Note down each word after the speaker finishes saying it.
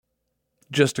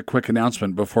Just a quick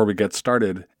announcement before we get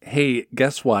started. Hey,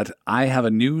 guess what? I have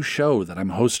a new show that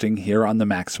I'm hosting here on the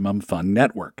Maximum Fun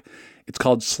Network. It's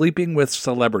called Sleeping with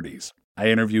Celebrities. I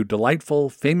interview delightful,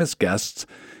 famous guests,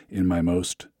 in my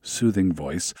most soothing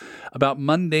voice, about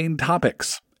mundane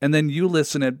topics. And then you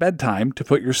listen at bedtime to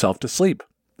put yourself to sleep.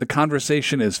 The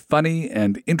conversation is funny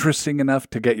and interesting enough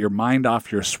to get your mind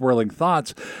off your swirling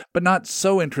thoughts, but not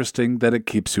so interesting that it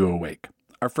keeps you awake.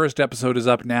 Our first episode is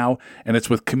up now, and it's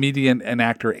with comedian and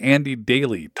actor Andy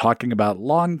Daly talking about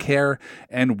lawn care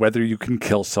and whether you can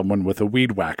kill someone with a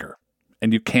weed whacker.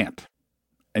 And you can't.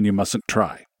 And you mustn't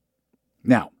try.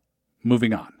 Now,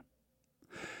 moving on.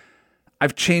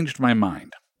 I've changed my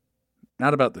mind.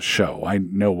 Not about the show. I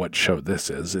know what show this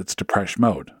is. It's Depresh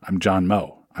Mode. I'm John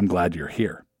Moe. I'm glad you're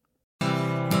here.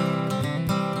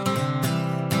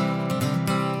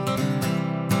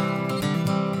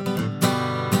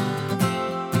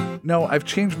 No, I've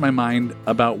changed my mind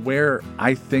about where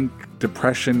I think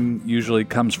depression usually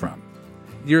comes from.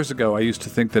 Years ago, I used to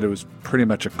think that it was pretty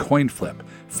much a coin flip.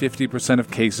 50%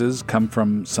 of cases come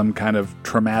from some kind of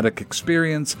traumatic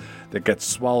experience that gets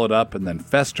swallowed up and then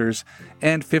festers,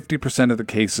 and 50% of the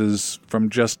cases from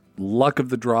just luck of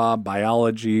the draw,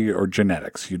 biology, or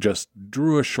genetics. You just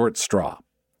drew a short straw.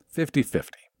 50-50.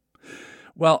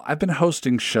 Well, I've been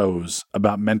hosting shows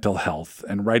about mental health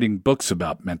and writing books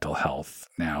about mental health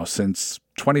now since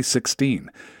 2016,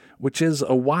 which is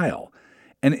a while.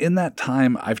 And in that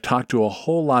time, I've talked to a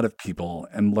whole lot of people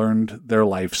and learned their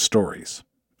life stories.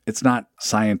 It's not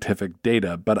scientific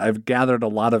data, but I've gathered a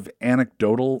lot of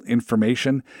anecdotal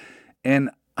information, and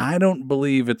I don't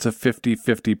believe it's a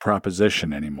 50-50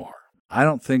 proposition anymore. I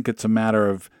don't think it's a matter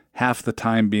of half the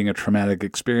time being a traumatic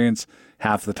experience,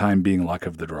 half the time being luck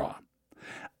of the draw.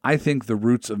 I think the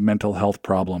roots of mental health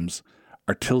problems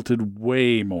are tilted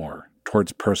way more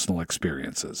towards personal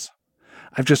experiences.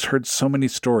 I've just heard so many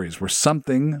stories where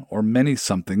something or many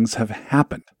somethings have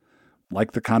happened,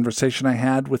 like the conversation I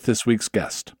had with this week's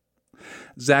guest.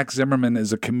 Zach Zimmerman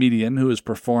is a comedian who has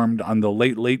performed on The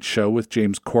Late Late Show with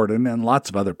James Corden and lots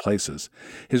of other places.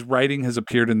 His writing has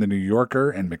appeared in The New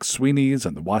Yorker and McSweeney's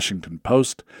and The Washington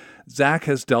Post. Zach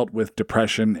has dealt with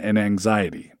depression and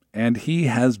anxiety, and he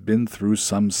has been through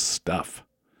some stuff.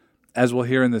 As we'll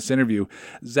hear in this interview,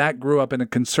 Zach grew up in a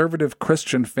conservative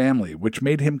Christian family, which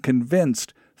made him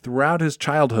convinced throughout his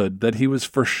childhood that he was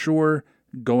for sure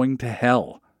going to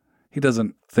hell. He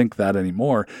doesn't think that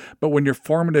anymore, but when your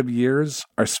formative years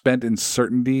are spent in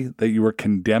certainty that you are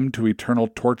condemned to eternal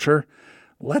torture,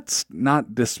 let's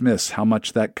not dismiss how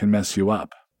much that can mess you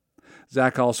up.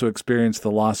 Zach also experienced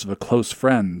the loss of a close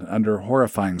friend under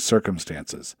horrifying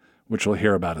circumstances, which we'll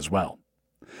hear about as well.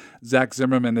 Zach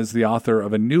Zimmerman is the author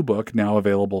of a new book now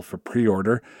available for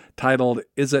pre-order titled,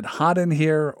 Is It Hot in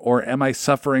Here, or Am I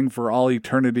Suffering for All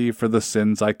Eternity for the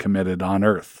Sins I Committed on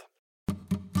Earth?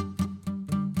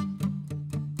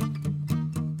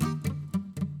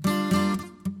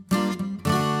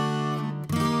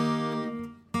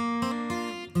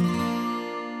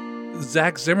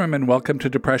 Zach Zimmerman, welcome to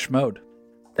Depresh Mode.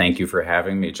 Thank you for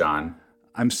having me, John.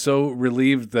 I'm so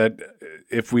relieved that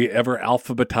if we ever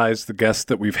alphabetize the guests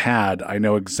that we've had, I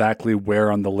know exactly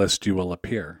where on the list you will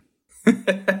appear.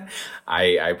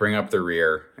 I bring up the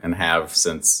rear and have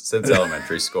since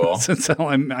elementary school.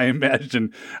 I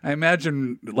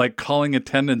imagine like calling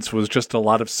attendance was just a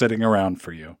lot of sitting around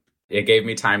for you. It gave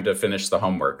me time to finish the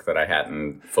homework that I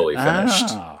hadn't fully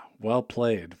finished. Well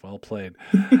played.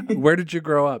 Where did you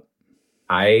grow up?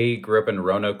 I grew up in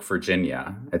Roanoke,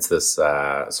 Virginia. It's this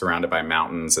surrounded by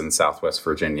mountains in Southwest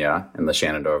Virginia in the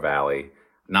Shenandoah Valley.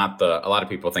 A lot of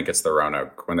people think it's the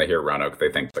Roanoke. When they hear Roanoke,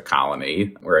 they think the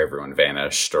colony where everyone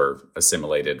vanished or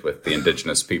assimilated with the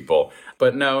indigenous people.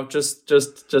 But no, just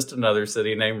another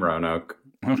city named Roanoke.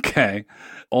 Okay.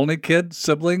 Only kid,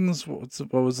 siblings?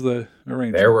 What was the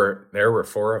arrangement? There were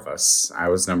four of us. I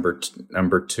was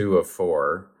number two of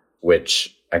four,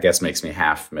 which I guess makes me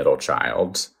half middle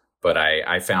child. But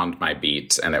I found my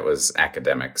beat, and it was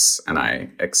academics, and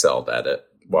I excelled at it,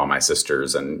 while my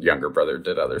sisters and younger brother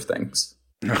did other things.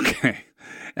 Okay.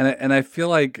 And I feel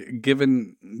like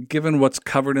given what's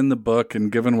covered in the book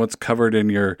and given what's covered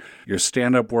in your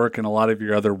stand-up work and a lot of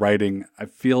your other writing, I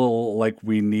feel like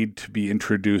we need to be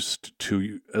introduced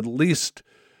to at least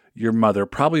your mother,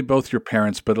 probably both your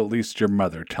parents, but at least your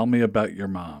mother. Tell me about your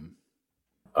mom.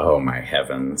 Oh, my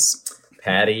heavens.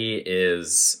 Patty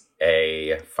is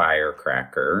a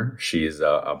firecracker. She's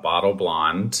a bottle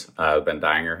blonde, been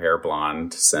dyeing her hair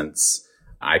blonde since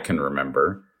I can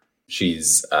remember.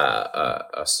 She's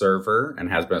a server and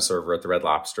has been a server at the Red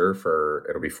Lobster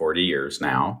it'll be 40 years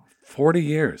now. 40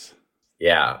 years?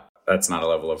 Yeah. That's not a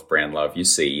level of brand love you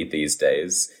see these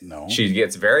days. No. She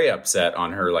gets very upset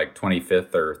on her like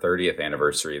 25th or 30th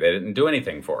anniversary. They didn't do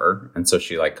anything for her. And so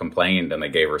she like complained and they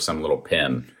gave her some little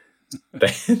pin.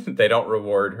 They don't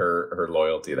reward her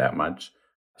loyalty that much.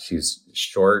 She's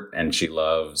short and she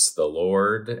loves the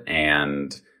Lord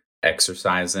and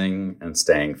exercising and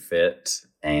staying fit.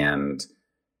 And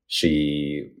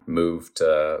she moved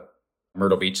to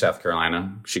Myrtle Beach, South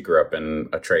Carolina. She grew up in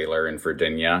a trailer in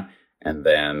Virginia and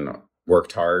then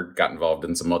worked hard, got involved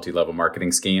in some multi-level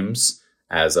marketing schemes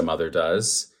as a mother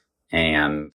does,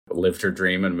 and lived her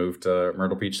dream and moved to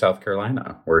Myrtle Beach, South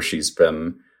Carolina, where she's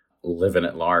been living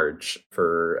at large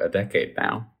for a decade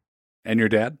now. And your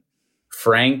dad?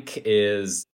 Frank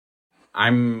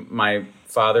I'm my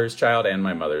father's child and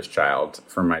my mother's child.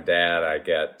 From my dad, I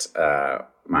get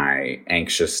my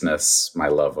anxiousness, my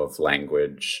love of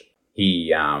language.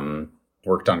 He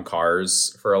worked on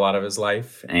cars for a lot of his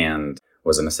life and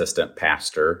was an assistant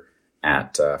pastor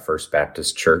at First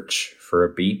Baptist Church for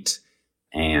a beat.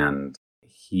 And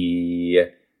he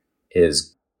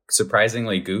is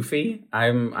surprisingly goofy.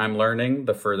 I'm learning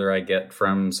the further I get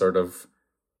from sort of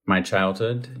my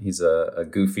childhood. He's a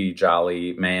goofy,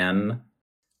 jolly man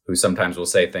who sometimes will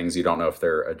say things you don't know if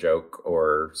they're a joke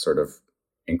or sort of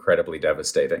incredibly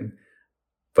devastating.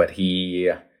 But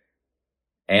he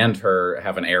and her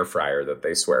have an air fryer that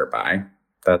they swear by.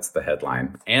 That's the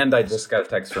headline. And I just got a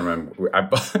text from him.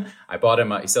 I bought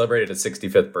him, he celebrated his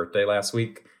 65th birthday last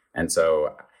week. And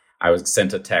so I was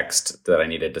sent a text that I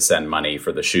needed to send money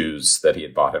for the shoes that he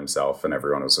had bought himself, and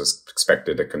everyone was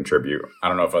expected to contribute. I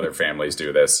don't know if other families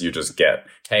do this. You just get,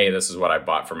 hey, this is what I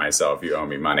bought for myself. You owe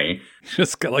me money.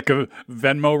 Just got like a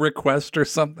Venmo request or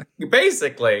something?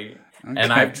 Basically. Okay.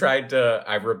 And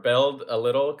I've rebelled a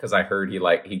little because I heard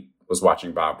he was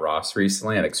watching Bob Ross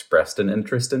recently and expressed an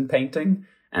interest in painting.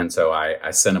 And so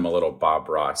I sent him a little Bob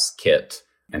Ross kit,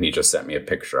 and he just sent me a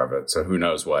picture of it. So who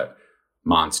knows what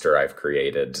monster I've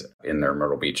created in their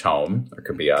Myrtle Beach home. There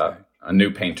could be a new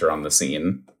painter on the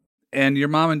scene. And your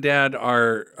mom and dad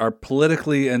are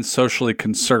politically and socially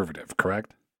conservative,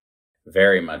 correct?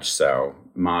 Very much so.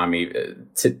 Mommy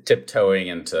tiptoeing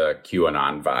into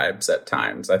QAnon vibes at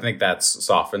times. I think that's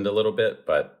softened a little bit,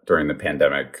 but during the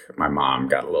pandemic, my mom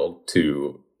got a little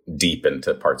too deep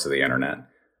into parts of the internet.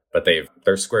 But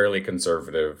they're squarely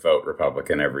conservative, vote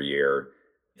Republican every year.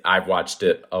 I've watched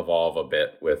it evolve a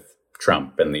bit with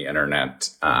Trump and the internet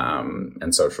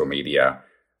and social media.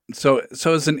 So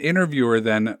as an interviewer,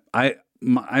 then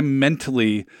I'm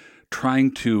mentally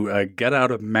trying to get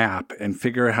out a map and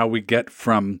figure out how we get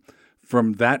from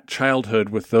that childhood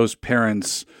with those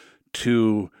parents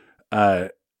to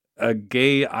a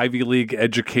gay Ivy League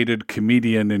educated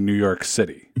comedian in New York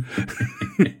City,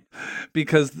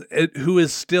 because who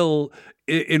is still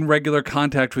in regular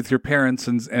contact with your parents,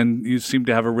 and you seem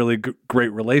to have a really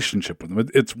great relationship with them.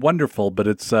 It's wonderful, but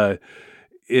it's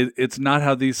not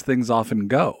how these things often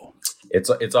go.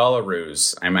 It's all a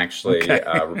ruse. I'm actually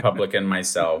a Republican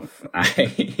myself.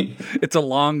 It's a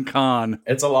long con.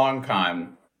 It's a long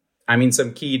con. I mean,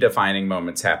 some key defining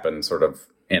moments happen sort of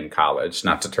in college,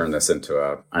 not to turn this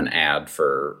into an ad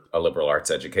for a liberal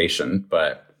arts education,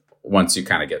 but once you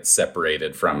kind of get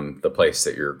separated from the place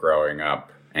that you're growing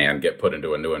up and get put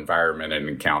into a new environment and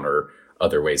encounter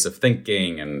other ways of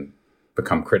thinking and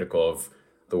become critical of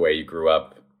the way you grew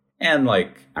up. And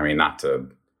not to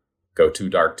go too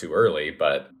dark too early,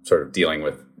 but sort of dealing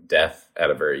with death at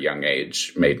a very young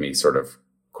age made me sort of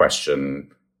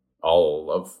question all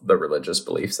of the religious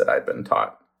beliefs that I'd been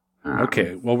taught.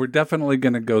 Okay, well, we're definitely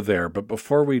going to go there. But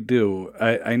before we do,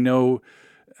 I know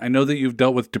that you've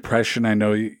dealt with depression. I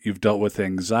know you've dealt with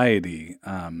anxiety.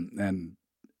 And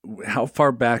how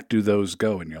far back do those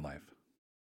go in your life?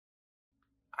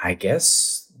 I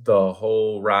guess the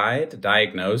whole ride.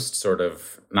 Diagnosed sort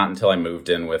of not until I moved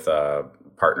in with a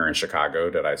partner in Chicago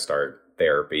did I start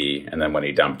therapy. And then when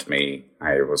he dumped me,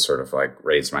 I was sort of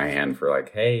raised my hand for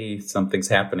hey, something's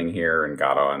happening here, and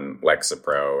got on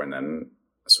Lexapro and then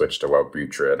switched to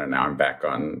Wellbutrin, and now I'm back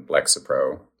on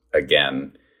Lexapro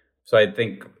again. So I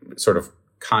think sort of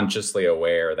consciously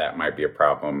aware that might be a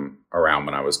problem around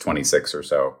when I was 26 or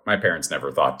so. My parents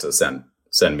never thought to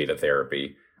send me to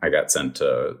therapy. I got sent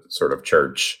to sort of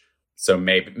church. So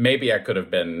maybe I could have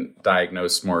been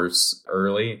diagnosed more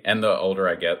early. And the older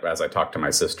I get, as I talk to my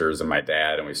sisters and my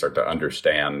dad, and we start to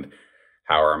understand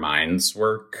how our minds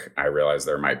work, I realize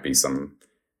there might be some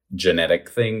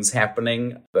genetic things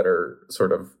happening that are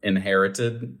sort of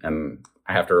inherited. And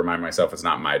I have to remind myself it's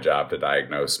not my job to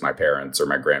diagnose my parents or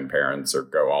my grandparents or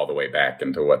go all the way back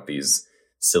into what these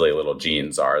silly little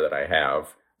genes are that I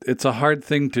have. It's a hard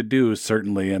thing to do,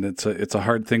 certainly, and it's a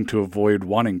hard thing to avoid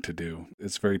wanting to do.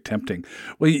 It's very tempting.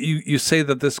 Well, you say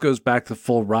that this goes back the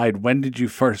full ride. When did you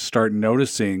first start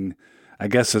noticing, I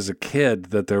guess as a kid,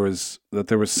 that there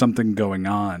was something going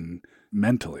on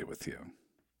mentally with you?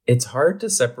 It's hard to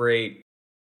separate.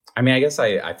 I mean, I guess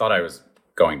I thought I was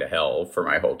going to hell for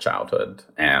my whole childhood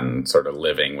and sort of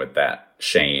living with that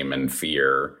shame and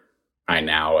fear. I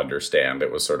now understand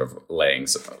it was sort of laying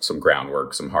some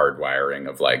groundwork, some hardwiring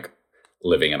of like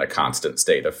living in a constant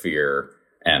state of fear,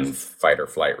 and fight or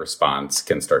flight response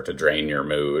can start to drain your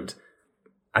mood.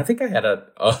 I think I had a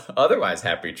otherwise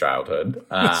happy childhood.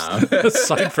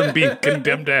 Aside from being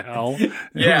condemned to hell, it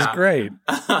was great.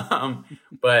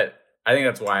 But I think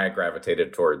that's why I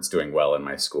gravitated towards doing well in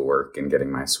my schoolwork and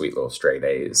getting my sweet little straight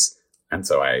A's. And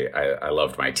so I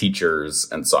loved my teachers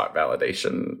and sought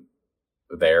validation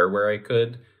there where I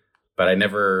could. But I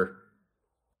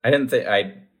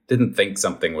didn't think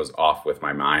something was off with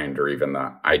my mind, or even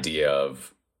the idea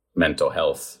of mental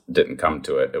health didn't come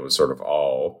to it. It was sort of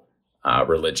all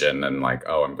religion and like,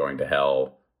 oh, I'm going to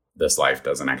hell. This life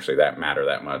doesn't actually matter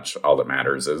that much. All that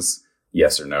matters is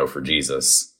yes or no for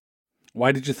Jesus.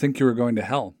 Why did you think you were going to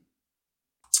hell?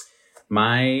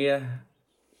 My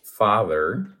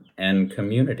father and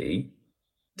community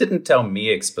didn't tell me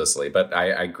explicitly, but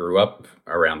I grew up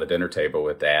around the dinner table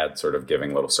with Dad, sort of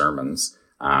giving little sermons,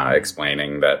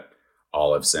 explaining that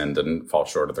all have sinned and fall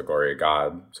short of the glory of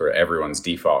God. Sort of everyone's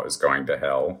default is going to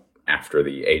hell after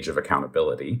the age of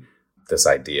accountability. This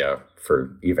idea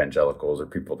for evangelicals or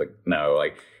people that know,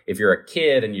 like, if you're a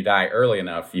kid and you die early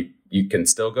enough, you can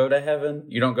still go to heaven.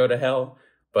 You don't go to hell.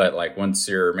 But like once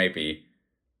you're maybe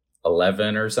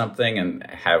 11 or something and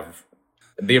have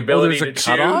the ability to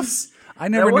choose. I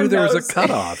never knew there was a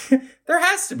cutoff. There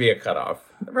has to be a cutoff,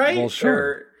 right? Well, sure.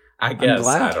 Or, I guess. I'm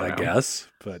glad, I don't know. I guess.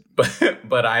 But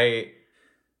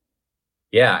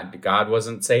God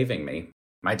wasn't saving me.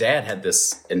 My dad had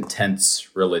this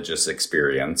intense religious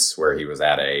experience where he was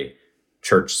at a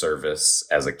church service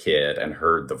as a kid and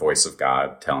heard the voice of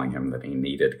God telling him that he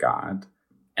needed God.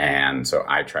 And so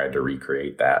I tried to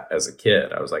recreate that as a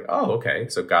kid. I was like, oh, okay.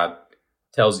 So God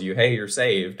tells you, hey, you're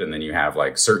saved. And then you have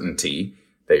like certainty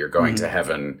that you're going to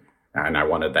heaven. And I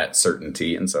wanted that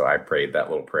certainty. And so I prayed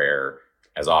that little prayer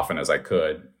as often as I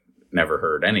could, never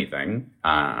heard anything.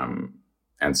 And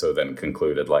so then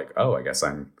concluded like, oh, I guess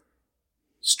I'm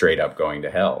straight up going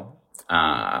to hell.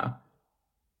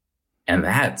 And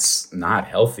that's not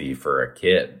healthy for a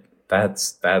kid.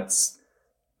 That's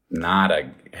not a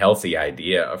healthy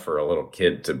idea for a little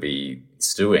kid to be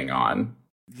stewing on.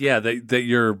 Yeah, that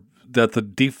the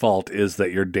default is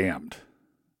that you're damned.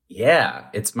 Yeah,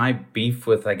 it's my beef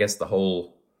with, I guess, the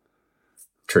whole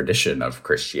tradition of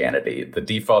Christianity. The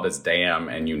default is damn,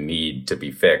 and you need to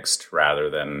be fixed, rather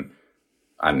than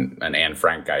an Anne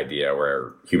Frank idea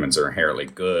where humans are inherently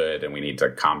good and we need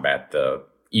to combat the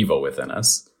evil within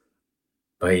us.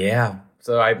 But yeah,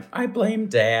 so I blame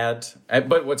Dad.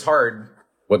 But what's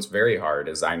very hard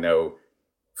is I know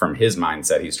from his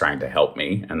mindset, he's trying to help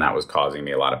me, and that was causing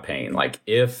me a lot of pain. Like,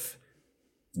 if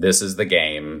this is the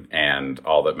game and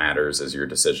all that matters is your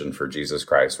decision for Jesus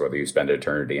Christ, whether you spend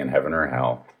eternity in heaven or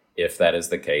hell, if that is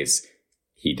the case,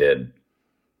 he did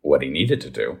what he needed to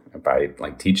do by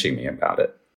like teaching me about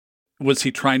it. Was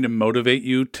he trying to motivate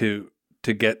you to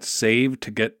get saved,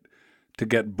 to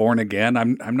get born again?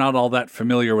 I'm not all that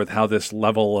familiar with how this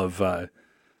level of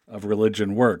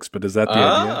religion works, but is that the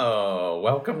idea? Oh,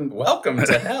 welcome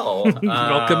to hell.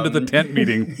 Welcome to the tent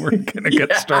meeting. We're going to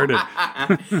get started.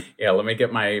 Yeah, let me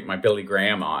get my Billy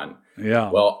Graham on.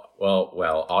 Yeah. Well,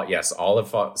 all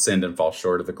have sinned and fall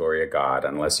short of the glory of God.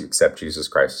 Unless you accept Jesus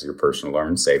Christ as your personal Lord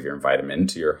and Savior, invite him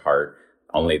into your heart.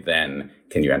 Only then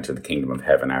can you enter the kingdom of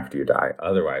heaven after you die.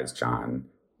 Otherwise, John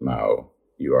Moe,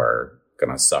 you are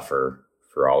going to suffer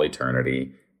for all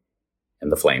eternity in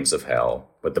the flames of hell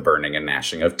with the burning and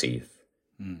gnashing of teeth.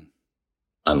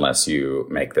 Unless you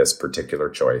make this particular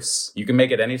choice. You can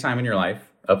make it any time in your life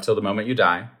up till the moment you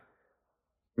die.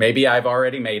 Maybe I've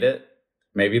already made it.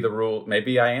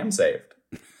 Maybe I am saved.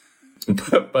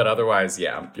 but otherwise,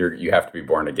 yeah, you have to be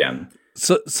born again.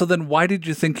 So then why did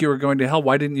you think you were going to hell?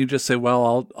 Why didn't you just say,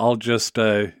 well,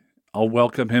 I'll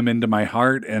welcome him into my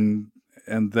heart and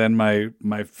then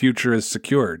my future is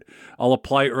secured. I'll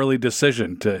apply early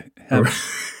decision to heaven.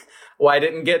 Well, I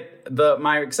didn't get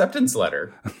my acceptance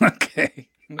letter. Okay.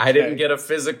 I didn't get a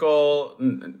physical,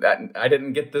 I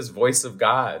didn't get this voice of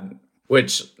God,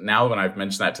 which now when I've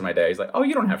mentioned that to my dad, he's like, oh,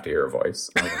 you don't have to hear a voice.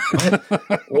 Like,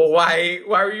 what? Well, why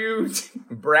were you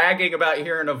bragging about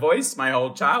hearing a voice my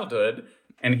whole childhood?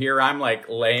 And here I'm like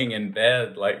laying in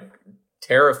bed, like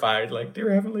terrified, like,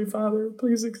 dear Heavenly Father,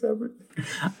 please accept me.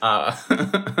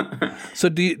 So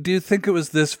do you think it was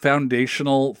this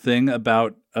foundational thing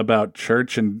about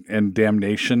church and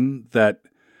damnation that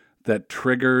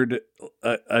triggered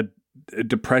a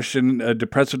depression, a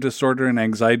depressive disorder, and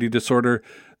anxiety disorder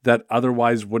that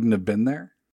otherwise wouldn't have been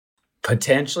there?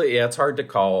 Potentially, yeah. It's hard to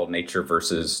call nature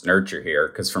versus nurture here,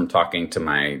 because from talking to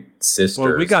my sisters,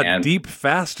 well, we got deep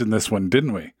fast in this one,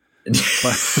 didn't we?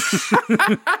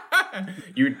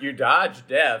 You dodged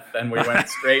death, and we went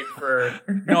straight for.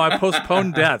 No, I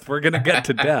postponed death. We're gonna get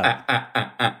to death.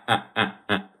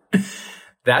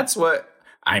 That's what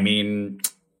I mean.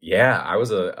 Yeah, I was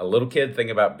a little kid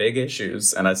thinking about big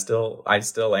issues, and I still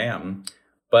am.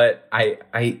 But I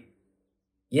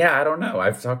don't know.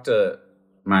 I've talked to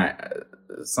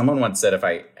someone once said if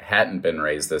I hadn't been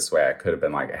raised this way, I could have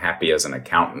been like happy as an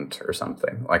accountant or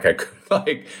something. Like I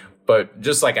could but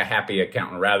just like a happy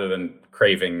accountant rather than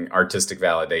craving artistic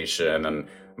validation and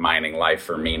mining life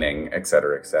for meaning, et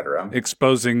cetera, et cetera.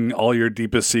 Exposing all your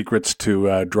deepest secrets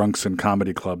to drunks and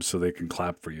comedy clubs so they can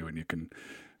clap for you and you can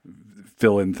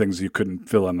fill in things you couldn't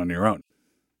fill in on your own.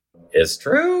 It's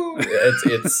true.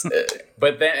 It's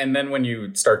but then when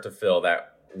you start to fill that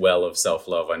well of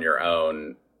self-love on your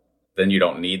own, then you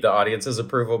don't need the audience's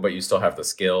approval, but you still have the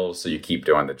skills, so you keep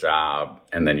doing the job,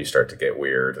 and then you start to get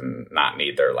weird and not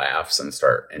need their laughs and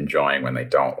start enjoying when they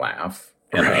don't laugh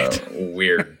in a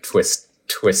weird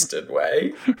twisted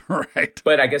way. Right.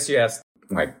 But I guess you asked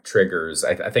like triggers.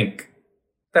 I think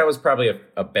that was probably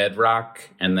a bedrock,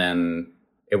 and then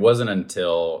it wasn't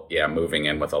until moving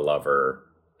in with a lover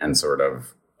and sort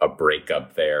of a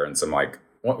breakup there and some like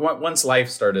once life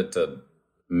started to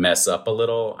mess up a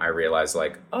little, I realized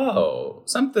like, oh,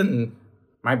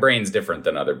 my brain's different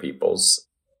than other people's,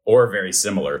 or very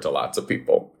similar to lots of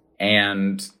people.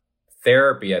 And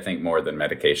therapy, I think more than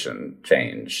medication,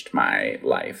 changed my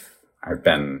life. I've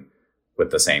been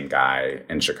with the same guy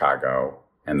in Chicago,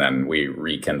 and then we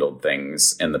rekindled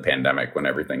things in the pandemic when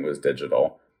everything was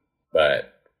digital.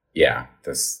 But yeah,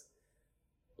 this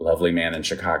lovely man in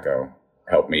Chicago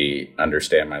helped me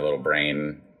understand my little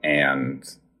brain and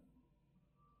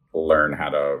learn how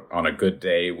to, on a good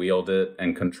day, wield it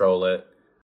and control it.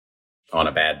 On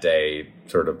a bad day,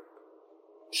 sort of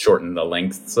shorten the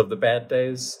lengths of the bad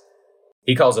days.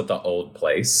 He calls it the old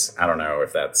place. I don't know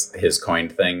if that's his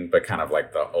coined thing, but kind of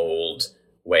like the old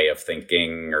way of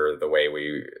thinking, or the way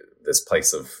this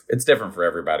place of, it's different for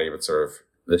everybody, but sort of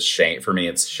this shame, for me,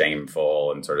 it's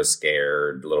shameful and sort of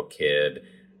scared little kid,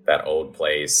 that old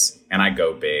place. And I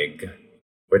go big,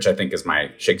 which I think is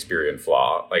my Shakespearean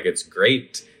flaw. Like, it's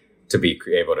great to be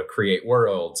able to create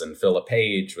worlds and fill a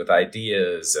page with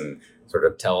ideas and sort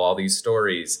of tell all these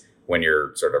stories when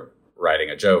you're sort of writing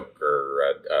a joke or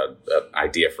an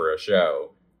idea for a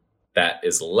show. That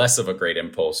is less of a great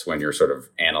impulse when you're sort of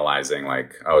analyzing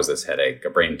like, oh, is this headache a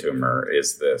brain tumor?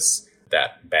 Is this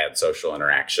that bad social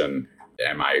interaction?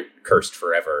 Am I cursed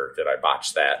forever? Did I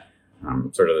botch that?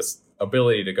 Sort of this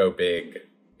ability to go big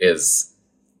is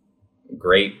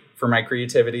great for my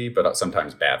creativity, but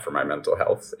sometimes bad for my mental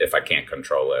health if I can't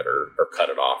control it or cut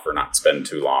it off or not spend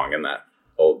too long in that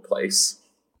old place.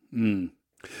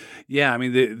 Yeah, I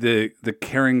mean the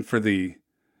caring for the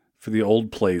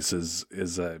old place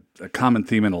is a common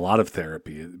theme in a lot of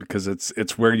therapy, because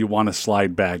it's where you want to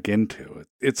slide back into.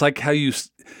 It's like how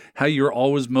you're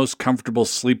always most comfortable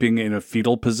sleeping in a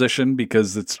fetal position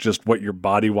because it's just what your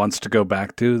body wants to go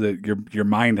back to. That your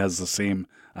mind has the same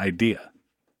idea.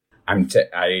 I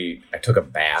took a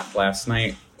bath last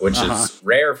night, which is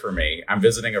rare for me. I'm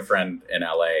visiting a friend in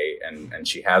LA and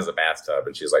she has a bathtub,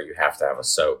 and she's like, you have to have a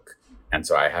soak. And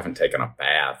so I haven't taken a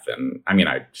bath, and I mean,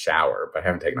 I shower, but I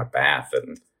haven't taken a bath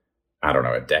in, I don't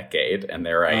know, a decade. And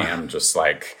there I am just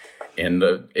like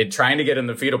trying to get in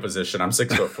the fetal position. I'm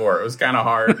 6'4". It was kind of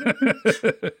hard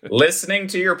listening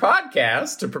to your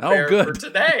podcast to prepare for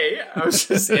today. I was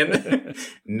just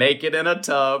naked in a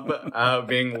tub,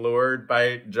 being lured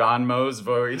by John Moe's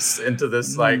voice into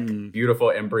this like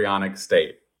beautiful embryonic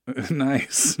state.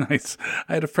 Nice. I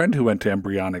had a friend who went to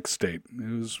embryonic state.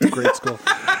 It was a great school.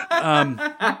 I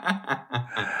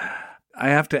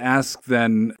have to ask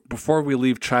then, before we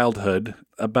leave childhood,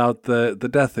 about the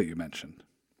death that you mentioned.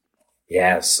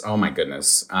 Yes. Oh my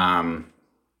goodness. I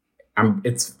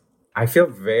feel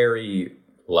very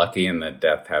lucky in that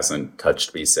death hasn't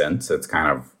touched me since. It's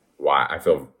kind of why I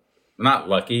feel not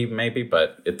lucky maybe,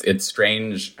 but it's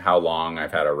strange how long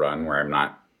I've had a run where I'm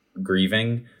not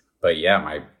grieving. But yeah,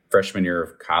 my freshman year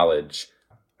of college,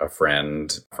 a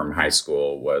friend from high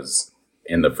school was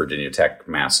in the Virginia Tech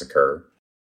massacre.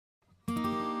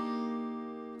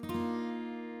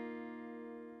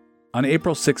 On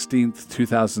April 16,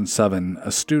 2007,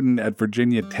 a student at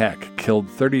Virginia Tech killed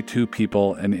 32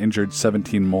 people and injured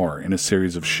 17 more in a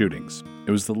series of shootings.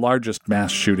 It was the largest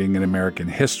mass shooting in American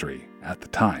history at the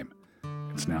time.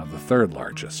 It's now the third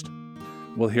largest.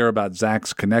 We'll hear about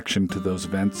Zach's connection to those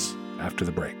events after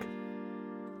the break.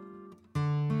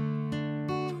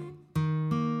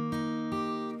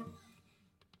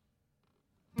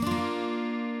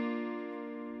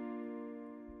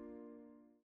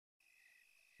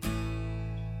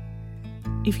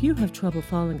 If you have trouble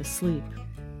falling asleep,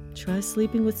 try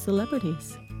sleeping with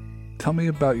celebrities. Tell me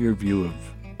about your view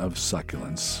of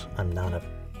succulents. I'm not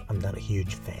a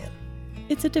huge fan.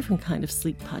 It's a different kind of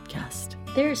sleep podcast.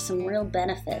 There are some real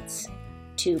benefits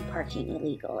to parking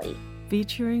illegally.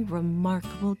 Featuring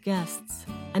remarkable guests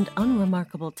and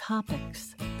unremarkable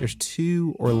topics. There's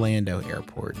 2 Orlando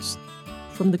airports.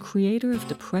 From the creator of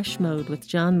Depresh Mode with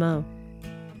John Moe,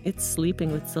 it's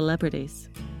Sleeping with Celebrities.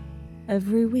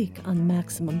 Every week on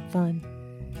Maximum Fun.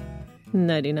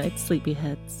 Nighty-night,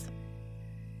 sleepyheads.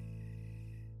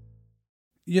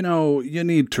 You know, you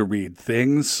need to read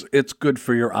things. It's good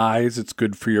for your eyes, it's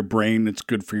good for your brain, it's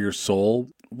good for your soul.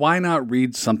 Why not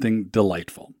read something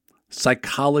delightful?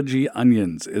 Psychology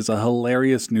Onions is a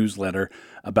hilarious newsletter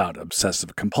about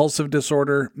obsessive-compulsive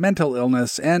disorder, mental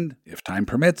illness, and, if time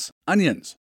permits,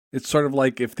 onions. It's sort of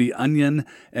like if The Onion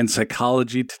and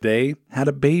Psychology Today had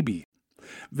a baby.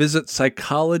 Visit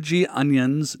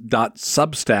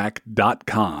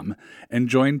psychologyonions.substack.com and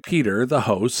join Peter, the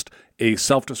host, a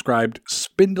self-described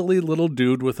spindly little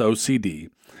dude with OCD,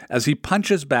 as he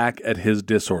punches back at his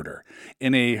disorder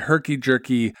in a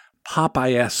herky-jerky,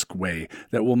 Popeye-esque way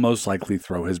that will most likely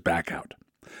throw his back out.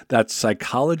 That's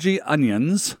Psychology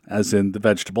Onions, as in the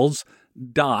vegetables,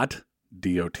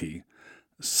 D-O-T,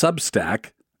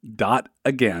 Substack,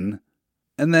 again,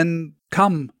 and then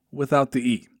come without the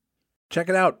E. Check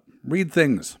it out. Read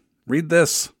things. Read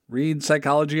this. Read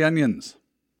Psychology Onions.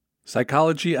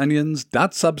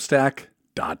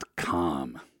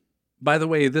 psychologyonions.substack.com. By the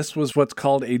way, this was what's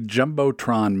called a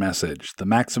Jumbotron message. The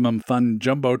Maximum Fun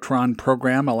Jumbotron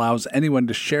program allows anyone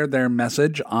to share their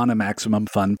message on a Maximum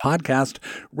Fun podcast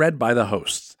read by the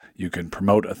hosts. You can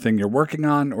promote a thing you're working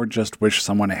on or just wish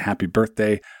someone a happy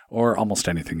birthday or almost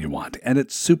anything you want. And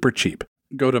it's super cheap.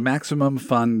 Go to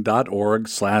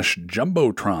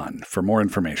MaximumFun.org/Jumbotron for more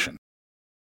information.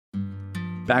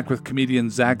 Back with comedian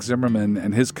Zach Zimmerman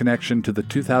and his connection to the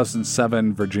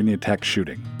 2007 Virginia Tech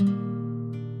shooting.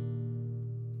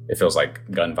 It feels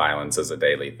like gun violence is a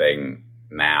daily thing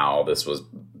now. This was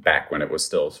back when it was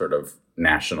still sort of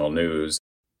national news.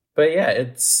 But yeah,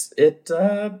 it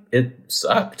sucked. It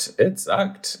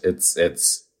sucked.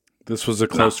 This was a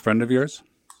close friend of yours?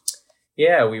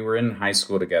 Yeah, we were in high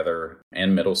school together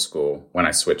and middle school when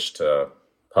I switched to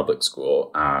public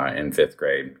school in 5th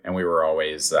grade. And we were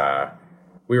always, the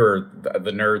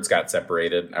nerds got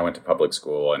separated. I went to public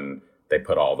school and they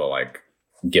put all the like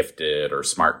gifted or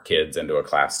smart kids into a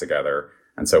class together.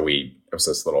 And so it was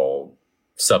this little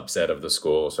subset of the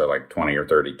school. So like 20 or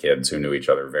 30 kids who knew each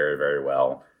other very, very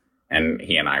well. And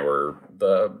he and I were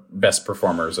the best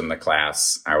performers in the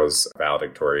class. I was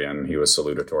valedictorian. He was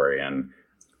salutatorian.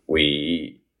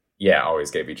 We,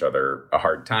 always gave each other a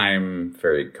hard time,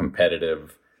 very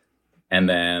competitive. And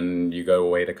then you go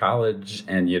away to college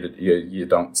and you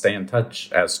don't stay in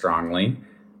touch as strongly.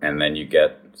 And then you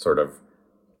get sort of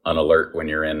an alert when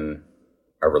you're in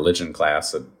a religion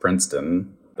class at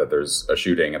Princeton that there's a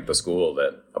shooting at the school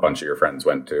that a bunch of your friends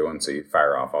went to. And so you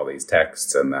fire off all these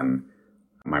texts. And then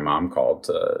my mom called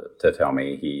to tell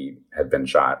me he had been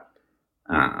shot.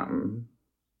 And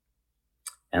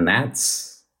that's...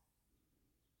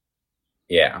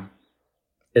 Yeah,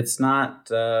 it's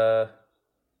not,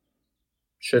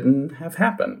 shouldn't have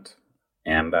happened.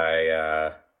 And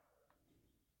I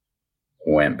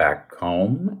went back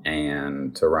home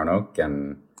and to Roanoke,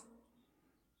 and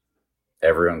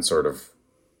everyone sort of,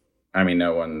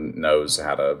 no one knows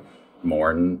how to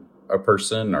mourn a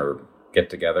person or get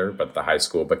together, but the high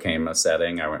school became a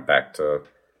setting. I went back to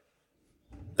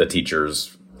the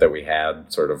teachers that we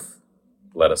had sort of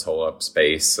let us hold up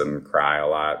space and cry a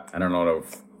lot. I don't know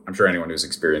if, I'm sure anyone who's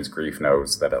experienced grief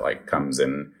knows that it like comes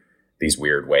in these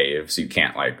weird waves. You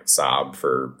can't like sob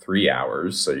for 3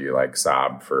 hours. So you like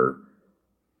sob for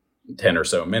 10 or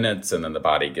so minutes and then the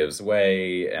body gives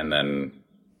way. And then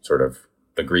sort of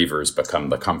the grievers become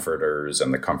the comforters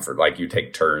and like you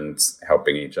take turns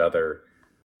helping each other.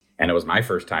 And it was my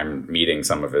first time meeting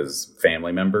some of his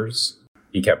family members.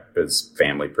 He kept his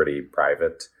family pretty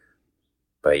private.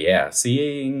 But yeah,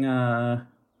 seeing,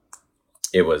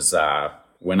 it was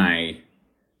when I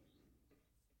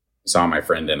saw my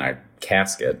friend in a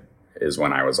casket is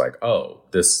when I was like, oh,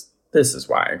 this is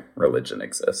why religion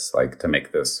exists, like to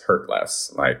make this hurt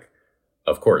less. Like,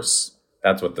 of course,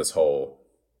 that's what this whole,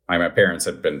 like my parents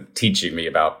had been teaching me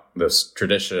about this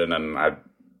tradition,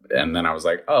 and then I was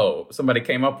like, oh, somebody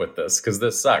came up with this because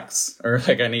this sucks, or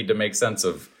like I need to make sense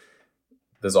of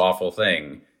this awful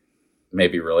thing.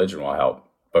 Maybe religion will help.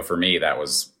 But for me, that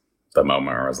was the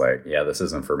moment where I was like, yeah, this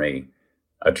isn't for me.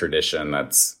 A tradition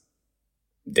that's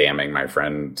damning my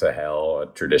friend to hell, a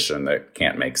tradition that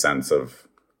can't make sense of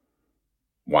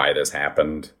why this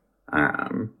happened.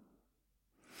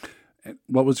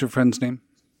 What was your friend's name?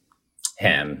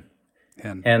 Hen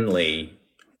Lee.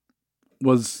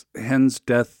 Was Hen's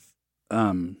death,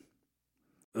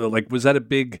 was that a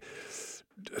big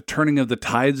turning of the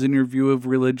tides in your view of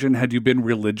religion? Had you been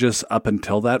religious up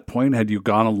until that point? Had you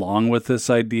gone along with this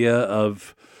idea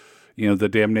of, the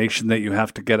damnation that you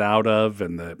have to get out of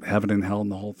and the heaven and hell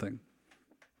and the whole thing?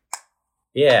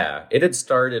 Yeah, it had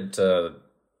started to,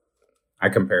 I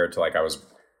compare it to like I was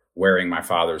wearing my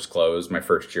father's clothes my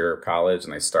first year of college,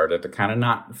 and they started to kind of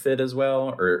not fit as well.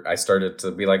 Or I started to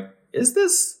be like, is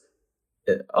this,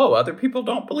 other people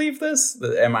don't believe this?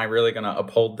 Am I really going to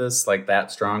uphold this like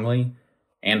that strongly?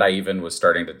 And I even was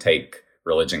starting to take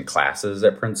religion classes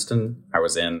at Princeton. I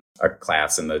was in a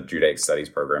class in the Judaic Studies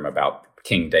program about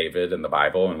King David and the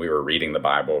Bible, and we were reading the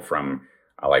Bible from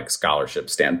a scholarship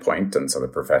standpoint. And so the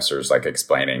professor's like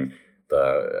explaining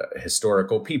the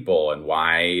historical people and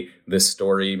why this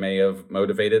story may have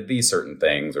motivated these certain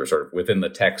things, or sort of within the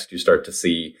text, you start to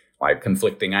see like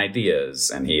conflicting ideas.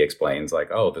 And he explains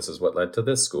like, oh, this is what led to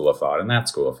this school of thought and that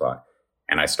school of thought.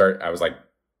 And I was like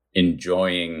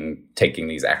enjoying taking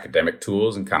these academic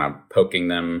tools and kind of poking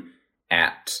them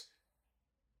at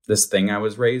this thing I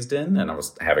was raised in. And I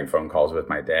was having phone calls with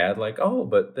my dad, like, oh,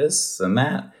 but this and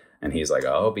that. And he's like,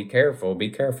 oh, be careful, be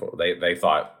careful. They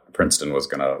thought Princeton was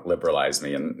going to liberalize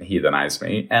me and heathenize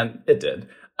me. And it did.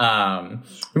 But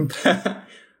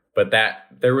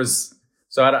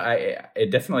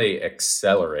it definitely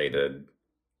accelerated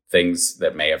things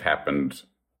that may have happened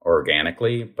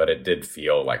organically, but it did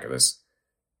feel like this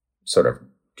sort of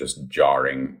just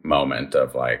jarring moment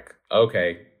of like,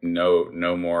 okay, no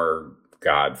more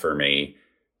God for me,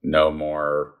 no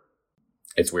more.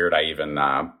 It's weird. I even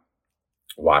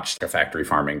watched a factory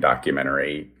farming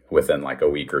documentary within like a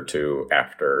week or two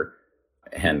after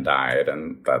Hen died,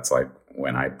 and that's like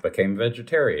when I became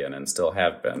vegetarian and still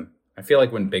have been. I feel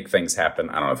like when big things happen,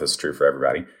 I don't know if this is true for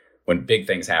everybody, when big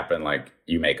things happen, like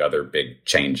you make other big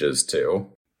changes too.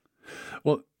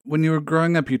 Well, when you were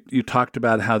growing up, you talked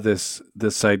about how this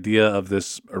idea of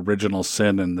this original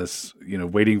sin and this,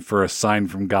 waiting for a sign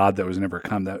from God that was never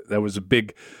come, that was a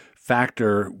big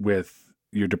factor with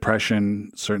your depression,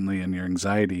 certainly, and your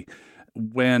anxiety.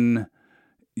 When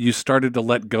you started to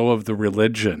let go of the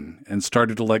religion and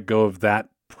started to let go of that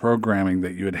programming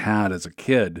that you had as a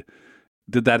kid,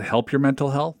 did that help your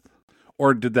mental health?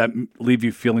 Or did that leave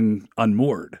you feeling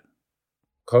unmoored?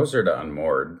 Closer to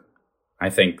unmoored. I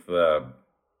think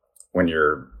when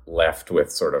you're left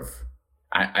with sort of,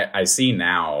 I see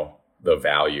now the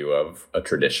value of a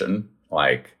tradition.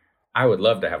 Like, I would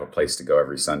love to have a place to go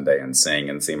every Sunday and sing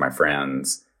and see my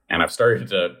friends. And I've started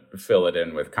to fill it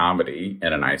in with comedy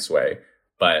in a nice way.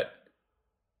 But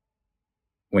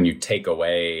when you take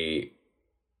away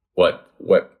what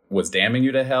was damning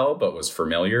you to hell, but was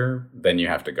familiar, then you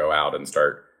have to go out and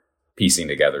start piecing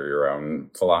together your own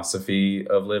philosophy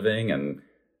of living and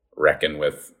reckon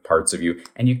with parts of you.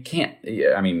 And you can't,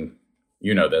 I mean,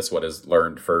 this, what is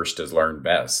learned first is learned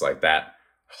best. Like that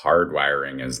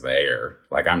hardwiring is there.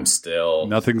 Like I'm still.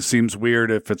 Nothing seems weird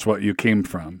if it's what you came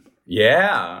from.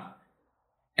 Yeah.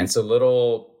 And so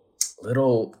little,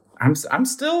 I'm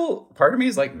still, part of me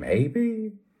is like,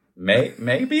 maybe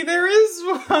there is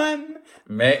one.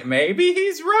 Maybe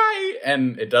he's right.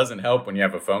 And it doesn't help when you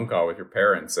have a phone call with your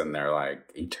parents and they're like,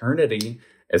 eternity.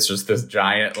 It's just this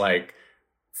giant, like,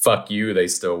 fuck you, they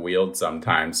still wield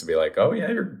sometimes to be like, oh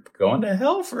yeah, you're going to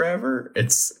hell forever.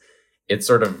 It's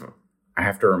sort of, I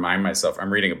have to remind myself,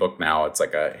 I'm reading a book now. It's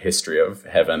like a history of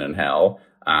heaven and hell.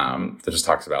 That just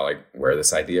talks about like where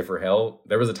this idea for hell,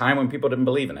 there was a time when people didn't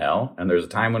believe in hell, and there's a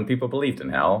time when people believed in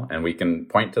hell, and we can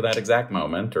point to that exact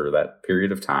moment or that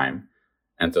period of time.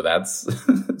 And so that's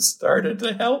started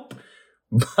to help.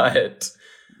 But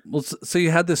well, so you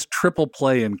had this triple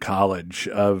play in college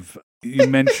of, you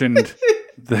mentioned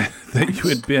that you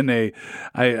had been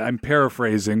I'm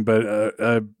paraphrasing,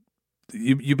 but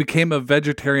you became a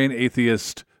vegetarian,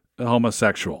 atheist,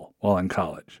 homosexual while in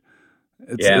college.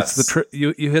 Yes. It's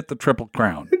you hit the triple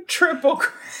crown. Triple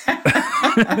crown.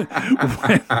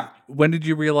 when did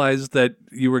you realize that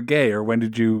you were gay, or when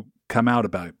did you come out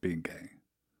about being gay?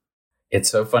 It's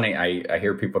so funny. I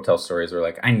hear people tell stories where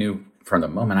like, I knew from the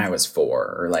moment I was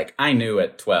 4, or like, I knew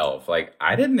at 12. Like,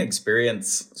 I didn't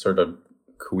experience sort of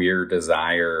queer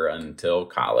desire until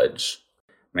college.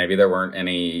 Maybe there weren't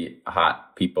any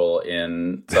hot people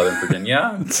in Southern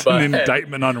Virginia. It's an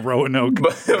indictment on Roanoke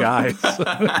guys.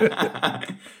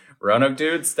 Roanoke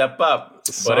dudes, step up.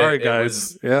 Sorry,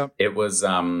 guys. It was,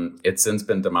 it's since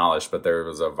been demolished, but there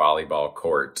was a volleyball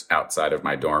court outside of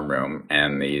my dorm room,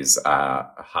 and these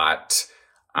hot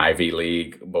Ivy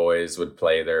League boys would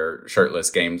play their shirtless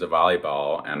games of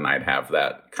volleyball, and I'd have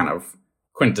that kind of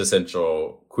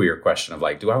quintessential queer question of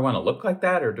like, do I want to look like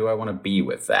that, or do I want to be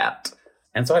with that?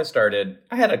 And so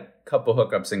I had a couple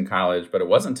hookups in college, but it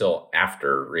wasn't until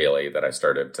after really that I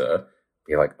started to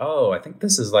be like, oh, I think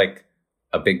this is like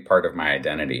a big part of my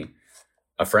identity.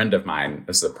 A friend of mine,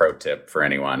 this is a pro tip for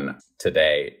anyone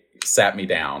today, sat me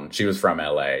down. She was from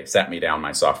LA, sat me down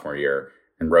my sophomore year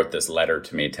and wrote this letter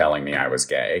to me telling me I was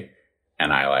gay.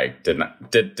 And I like did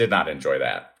not enjoy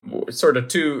that. Sort of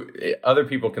other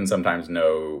people can sometimes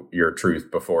know your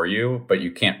truth before you, but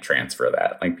you can't transfer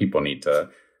that. Like people need to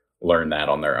learn that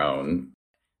on their own.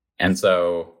 And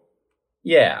so,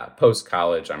 yeah,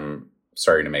 post-college, I'm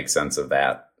starting to make sense of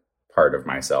that part of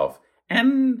myself.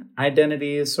 And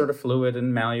identity is sort of fluid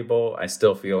and malleable. I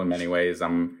still feel in many ways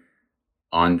I'm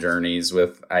on journeys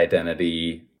with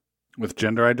identity. With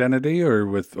gender identity or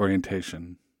with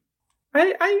orientation?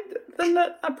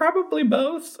 I probably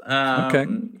both. Okay.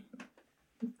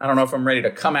 I don't know if I'm ready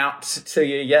to come out to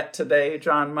you yet today,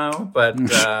 John Moe, but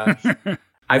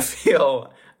I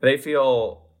feel they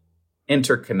feel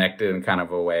interconnected in kind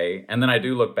of a way. And then I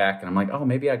do look back and I'm like, oh,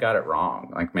 maybe I got it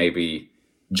wrong. Like maybe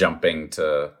jumping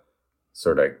to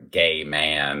sort of gay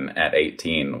man at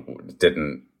 18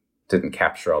 didn't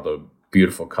capture all the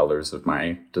beautiful colors of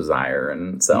my desire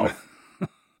and self.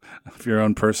 Of your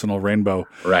own personal rainbow.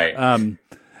 Right.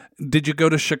 Did you go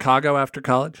to Chicago after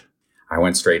college? I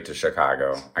went straight to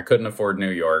Chicago. I couldn't afford New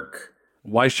York.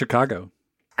 Why Chicago?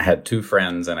 I had 2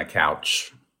 friends and a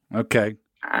couch. Okay.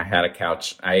 I had a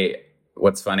couch.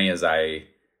 What's funny is I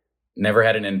never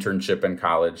had an internship in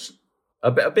college.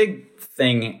 A big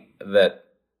thing that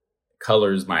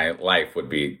colors my life would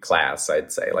be class,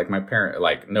 I'd say. Like my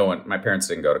parents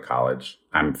didn't go to college.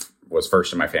 Was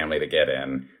first in my family to get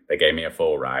in. They gave me a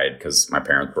full ride because my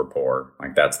parents were poor.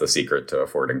 Like that's the secret to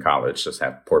affording college, just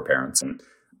have poor parents and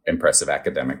impressive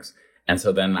academics. And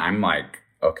so then I'm like,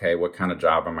 okay, what kind of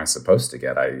job am I supposed to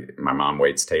get? My mom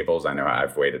waits tables. I know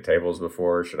I've waited tables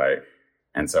before.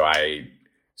 And so I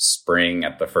spring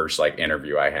at the first like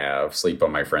interview I have, sleep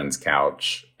on my friend's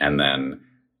couch, and then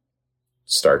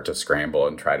start to scramble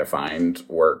and try to find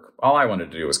work. All I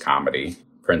wanted to do was comedy.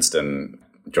 Princeton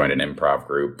joined an improv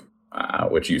group,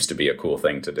 which used to be a cool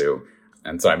thing to do.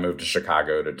 And so I moved to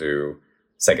Chicago to do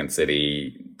Second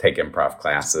City, take improv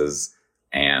classes,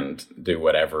 and do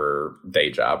whatever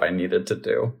day job I needed to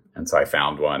do. And so I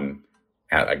found one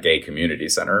at a gay community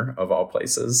center of all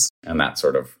places. And that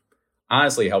sort of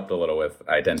honestly helped a little with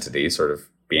identity, sort of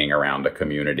being around a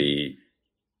community,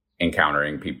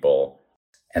 encountering people.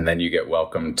 And then you get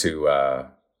welcomed to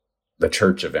the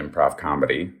Church of Improv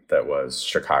Comedy that was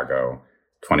Chicago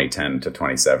 2010 to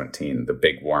 2017, the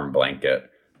big warm blanket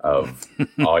of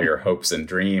all your hopes and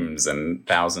dreams and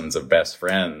thousands of best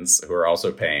friends who are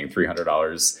also paying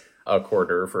 $300 a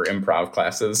quarter for improv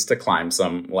classes to climb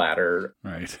some ladder.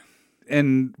 Right.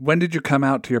 And when did you come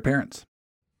out to your parents?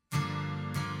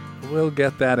 We'll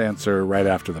get that answer right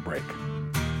after the break.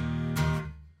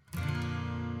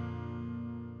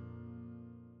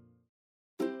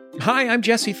 Hi, I'm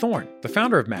Jesse Thorne, the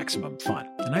founder of Maximum Fun,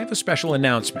 and I have a special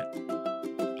announcement.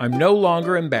 I'm no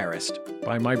longer embarrassed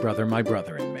by my brother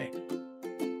and me.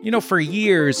 You know, for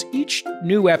years, each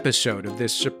new episode of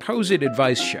this supposed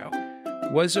advice show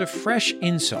was a fresh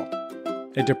insult,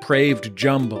 a depraved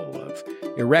jumble of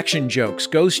erection jokes,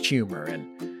 ghost humor,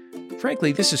 and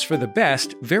frankly, this is for the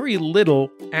best, very little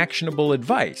actionable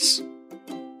advice.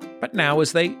 But now,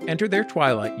 as they enter their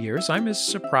twilight years, I'm as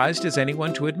surprised as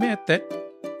anyone to admit that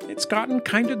it's gotten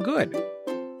kind of good.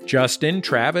 Justin,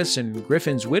 Travis, and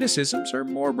Griffin's witticisms are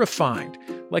more refined,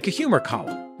 like a humor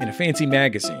column in a fancy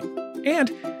magazine. And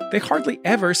they hardly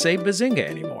ever say bazinga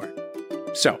anymore.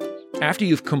 So, after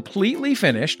you've completely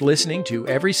finished listening to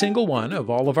every single one of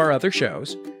all of our other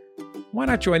shows, why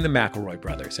not join the McElroy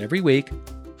brothers every week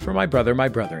for My Brother,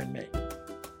 and Me?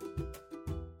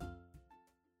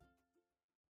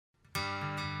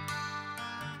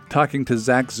 Talking to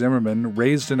Zach Zimmerman,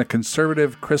 raised in a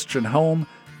conservative Christian home,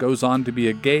 goes on to be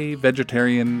a gay,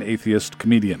 vegetarian, atheist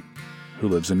comedian who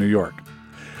lives in New York.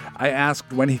 I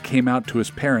asked when he came out to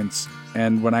his parents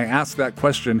And when I asked that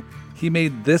question, he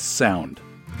made this sound.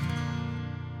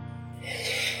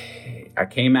 I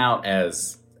came out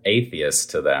as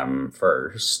atheist to them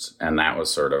first, and that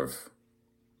was sort of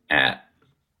at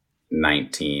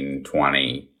 19,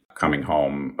 20, coming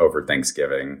home over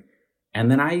Thanksgiving.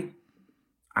 And then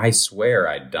I swear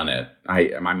I'd done it.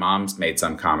 My mom's made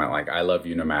some comment like, I love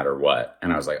you no matter what.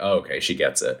 And I was like, oh, okay, she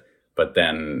gets it. But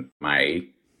then my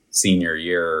senior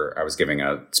year, I was giving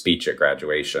a speech at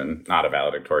graduation, not a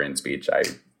valedictorian speech. I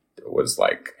was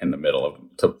like in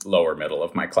the lower middle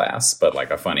of my class, but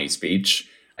like a funny speech.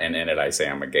 And in it, I say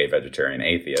I'm a gay vegetarian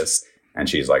atheist. And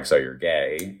she's like, so you're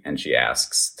gay? And she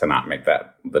asks to not make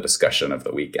that the discussion of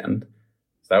the weekend.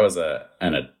 So that was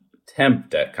an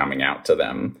attempt at coming out to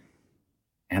them.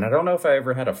 And I don't know if I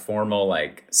ever had a formal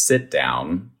like sit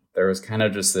down. There was kind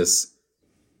of just this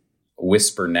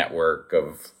whisper network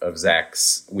of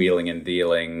Zach's wheeling and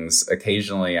dealings.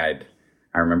 Occasionally I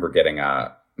remember getting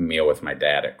a meal with my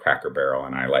dad at Cracker Barrel,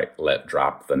 and I like let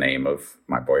drop the name of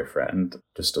my boyfriend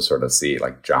just to sort of see,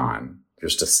 like, John,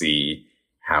 just to see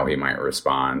how he might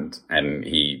respond. And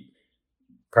he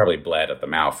probably bled at the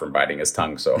mouth from biting his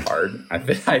tongue so hard.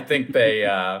 I think they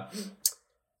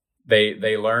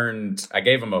learned. I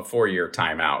gave him a 4-year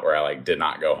timeout where I like did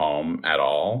not go home at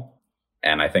all,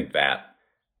 and I think that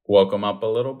woke them up a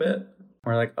little bit.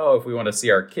 We're like, oh, if we want to see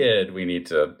our kid, we need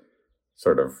to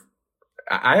sort of.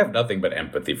 I have nothing but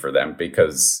empathy for them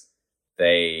because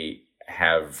they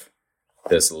have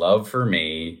this love for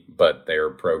me, but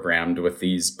they're programmed with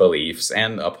these beliefs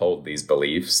and uphold these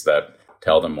beliefs that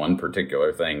tell them one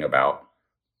particular thing about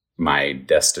my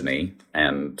destiny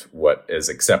and what is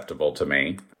acceptable to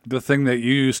me. The thing that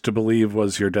you used to believe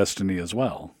was your destiny as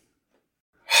well.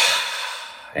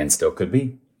 And still could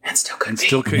be.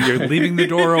 You're leaving the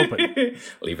door open.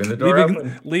 Leaving the door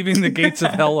open. Leaving the gates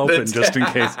of hell open just in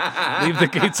case. Leave the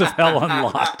gates of hell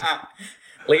unlocked.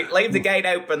 Leave the gate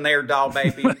open there, doll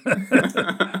baby.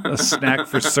 A snack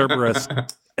for Cerberus.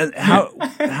 And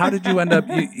how did you end up?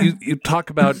 You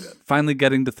talk about finally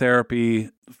getting to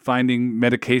therapy, finding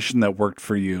medication that worked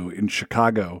for you in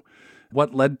Chicago.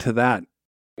 What led to that?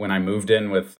 When I moved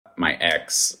in with my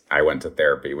ex, I went to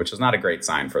therapy, which is not a great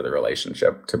sign for the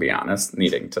relationship, to be honest,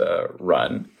 needing to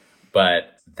run.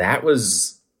 But that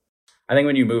was, I think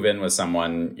when you move in with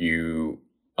someone, you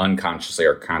unconsciously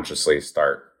or consciously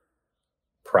start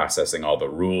processing all the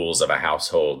rules of a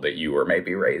household that you were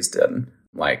maybe raised in.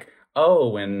 Like, oh,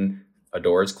 when a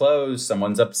door is closed,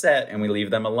 someone's upset and we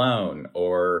leave them alone.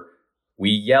 Or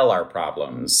we yell our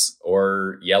problems.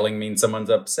 Or yelling means someone's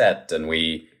upset and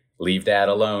we leave dad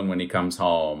alone when he comes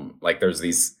home. Like, there's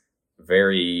these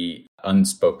very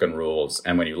unspoken rules.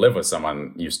 And when you live with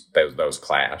someone, those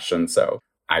clash. And so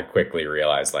I quickly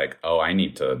realized, like, oh, I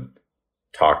need to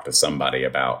talk to somebody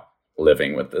about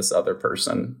living with this other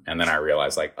person. And then I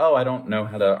realized, like, oh, I don't know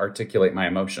how to articulate my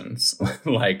emotions.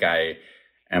 Like, I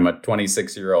am a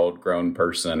 26-year-old grown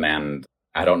person, and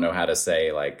I don't know how to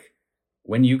say, like,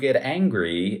 when you get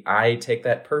angry, I take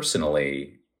that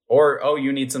personally. Or, oh,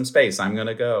 you need some space, I'm going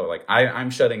to go. Like, I'm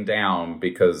shutting down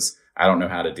because I don't know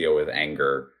how to deal with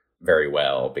anger very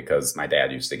well because my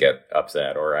dad used to get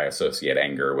upset, or I associate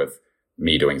anger with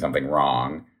me doing something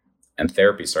wrong. And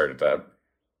therapy started to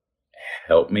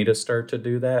help me to start to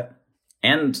do that.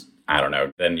 And I don't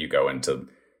know, then you go into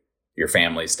your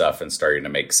family stuff and starting to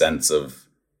make sense of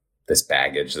this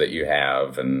baggage that you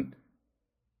have and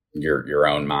your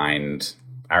own mind.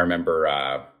 I remember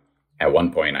at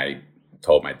one point I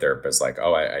told my therapist, like,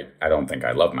 oh, I don't think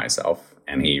I love myself.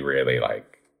 And he really,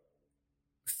 like,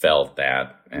 felt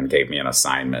that and gave me an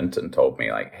assignment and told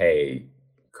me, like, hey,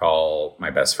 call my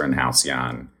best friend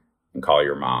Halcyon and call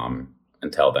your mom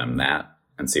and tell them that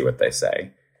and see what they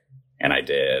say. And I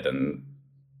did. And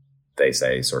they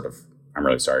say sort of, I'm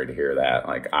really sorry to hear that.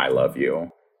 Like, I love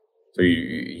you. So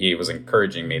he was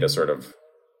encouraging me to sort of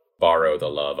borrow the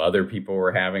love other people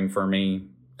were having for me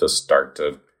to start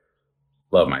to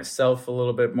love myself a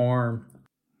little bit more.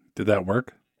 Did that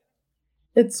work?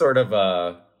 It's sort of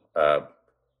a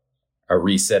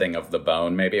resetting of the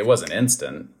bone. Maybe it wasn't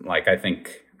instant. Like, I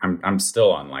think I'm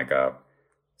still on like a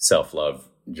self-love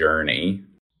journey,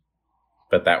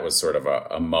 but that was sort of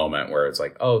a moment where it's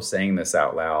like, oh, saying this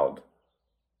out loud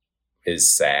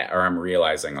is sad. Or I'm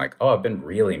realizing, like, oh, I've been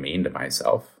really mean to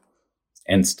myself,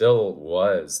 and still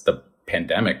was. The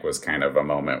pandemic was kind of a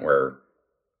moment where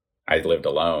I lived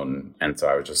alone. And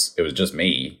so it was just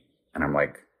me. And I'm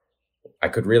like, I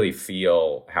could really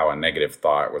feel how a negative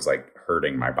thought was like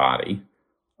hurting my body.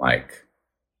 Like,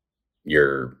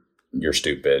 you're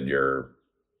stupid, you're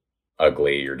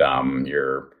ugly, you're dumb,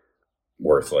 you're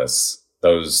worthless.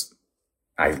 Those,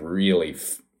 I really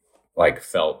like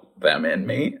felt them in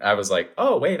me. I was like,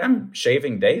 oh, wait, I'm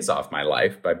shaving days off my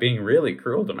life by being really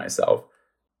cruel to myself.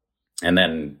 And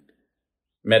then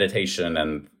meditation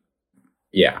and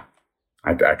yeah,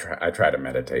 I try to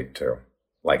meditate too,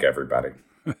 like everybody.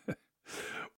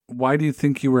 Why do you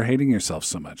think you were hating yourself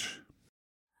so much?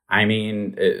 I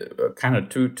mean, kind of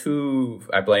two.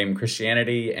 I blame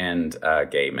Christianity and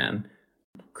gay men.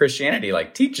 Christianity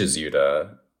like teaches you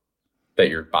that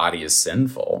your body is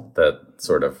sinful, that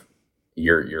sort of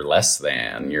you're less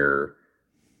than, you're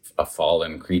a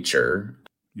fallen creature.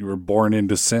 You were born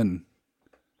into sin.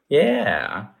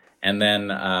 Yeah. And then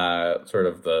sort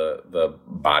of the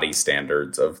body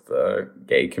standards of the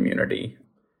gay community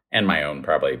and my own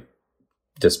probably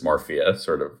dysmorphia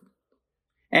sort of,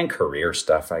 and career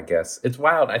stuff, I guess. It's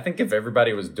wild. I think if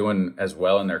everybody was doing as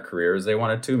well in their career as they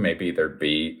wanted to, maybe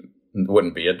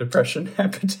wouldn't be a depression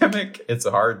epidemic. It's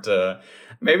hard to,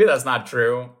 maybe that's not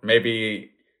true.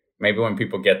 Maybe when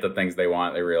people get the things they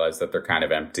want, they realize that they're kind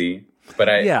of empty. But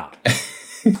I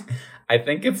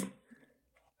think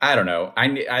I don't know.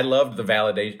 I loved the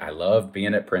validation. I loved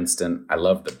being at Princeton. I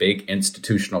loved the big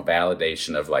institutional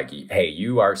validation of like, hey,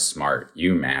 you are smart,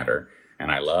 you matter.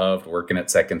 And I loved working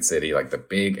at Second City, like the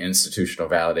big institutional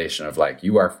validation of like,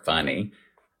 you are funny.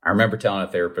 I remember telling a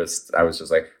therapist, I was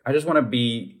just like, I just want to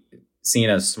be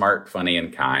seen as smart, funny,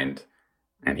 and kind.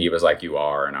 And he was like, you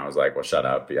are. And I was like, well, shut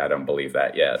up. I don't believe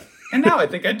that yet. And now I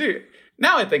think I do.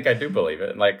 Now I think I do believe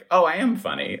it. Like, oh, I am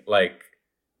funny. Like,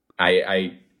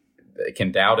 I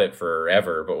can doubt it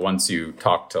forever, but once you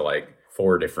talk to like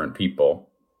 4 different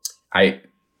people, a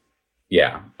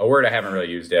word I haven't really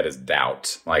used yet is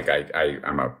doubt. Like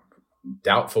I'm a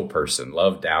doubtful person,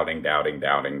 love doubting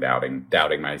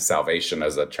my salvation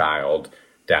as a child,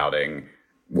 doubting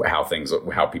how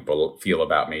people feel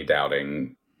about me,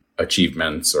 doubting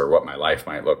achievements or what my life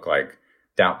might look like.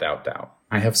 Doubt.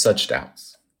 I have such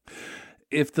doubts.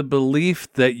 If the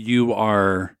belief that you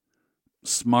are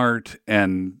smart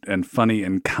and funny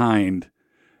and kind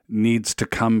needs to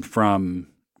come from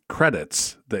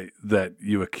credits that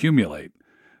you accumulate,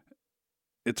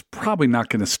 it's probably not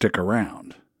going to stick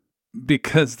around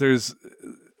because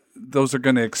those are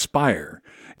going to expire.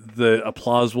 The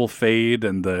applause will fade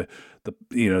and the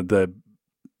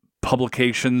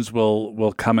publications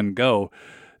will come and go.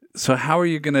 So how are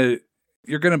you're going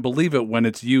to believe it when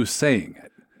it's you saying it?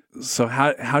 So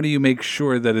how do you make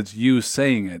sure that it's you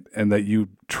saying it and that you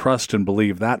trust and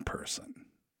believe that person?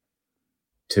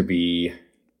 You're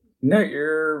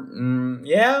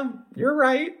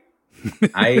right.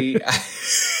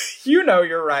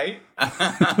 You're right.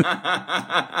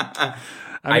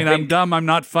 I mean, I'm dumb, I'm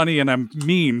not funny, and I'm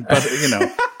mean, but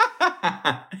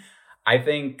I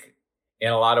think in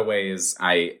a lot of ways,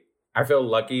 I feel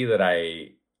lucky that I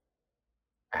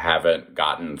haven't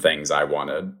gotten things I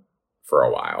wanted for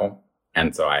a while.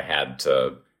 And so I had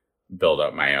to build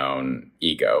up my own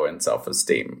ego and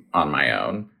self-esteem on my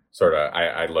own. Sort of,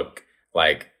 I look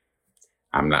like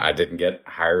I didn't get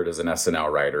hired as an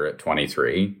SNL writer at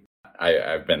 23.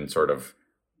 I've been sort of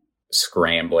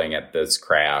scrambling at this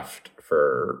craft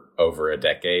for over a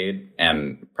decade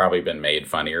and probably been made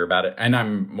funnier about it. And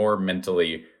I'm more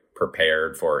mentally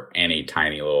prepared for any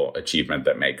tiny little achievement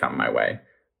that may come my way.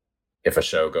 If a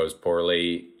show goes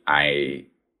poorly,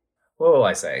 what will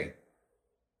I say?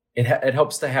 It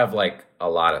helps to have like a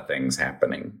lot of things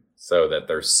happening so that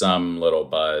there's some little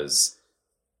buzz.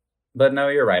 But no,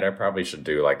 you're right. I probably should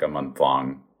do like a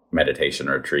month-long meditation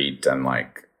retreat and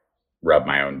like rub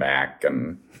my own back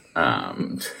and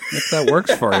if that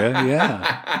works for you,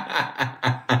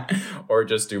 yeah. Or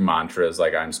just do mantras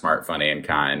like I'm smart, funny, and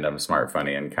kind. I'm smart,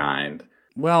 funny, and kind.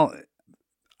 Well,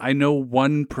 I know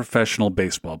one professional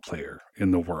baseball player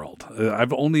in the world.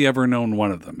 I've only ever known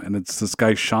one of them, and it's this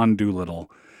guy, Sean Doolittle.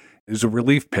 He's a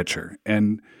relief pitcher,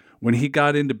 and when he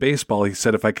got into baseball, he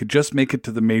said, if I could just make it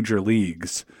to the major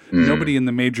leagues, nobody in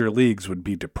the major leagues would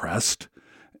be depressed.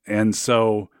 And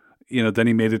so, then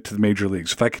he made it to the major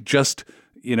leagues. If I could just,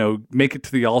 make it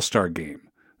to the All-Star game,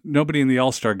 nobody in the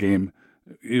All-Star game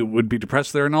would be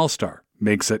depressed. They're an All-Star.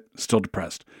 Makes it, still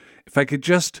depressed. If I could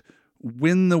just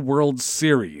win the World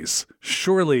Series,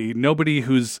 surely nobody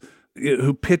who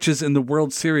pitches in the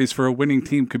World Series for a winning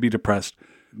team could be depressed.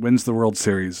 Wins the World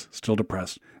Series, still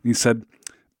depressed. And he said,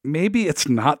 maybe it's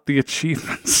not the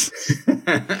achievements.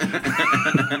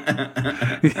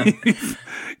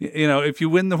 If you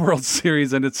win the World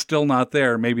Series and it's still not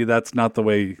there, maybe that's not the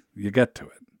way you get to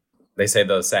it. They say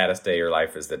the saddest day of your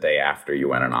life is the day after you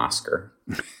win an Oscar.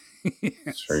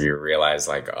 Yes. So you realize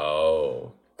like,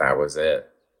 oh, that was it.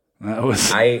 That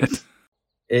was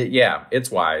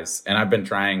it's wise. And I've been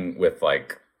trying with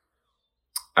like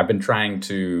I've been trying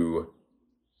to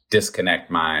disconnect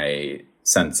my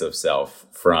sense of self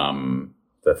from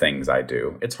the things I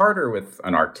do. It's harder with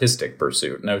an artistic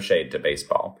pursuit, no shade to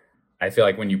baseball. I feel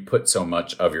like when you put so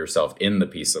much of yourself in the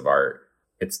piece of art,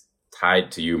 it's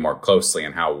tied to you more closely,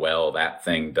 and how well that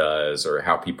thing does or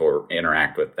how people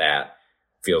interact with that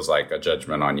feels like a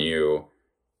judgment on you.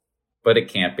 But it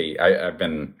can't be. I've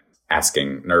been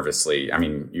asking nervously. I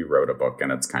mean, you wrote a book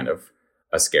and it's kind of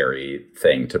a scary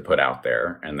thing to put out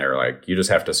there. And they're like, you just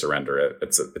have to surrender it.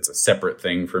 It's a separate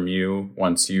thing from you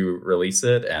once you release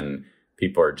it, and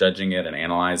people are judging it and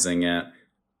analyzing it.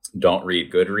 Don't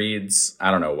read Goodreads.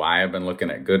 I don't know why I've been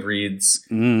looking at Goodreads,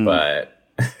 but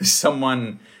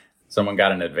someone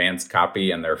got an advanced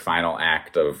copy, and their final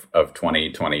act of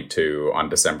 2022 on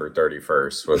December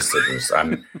 31st was to just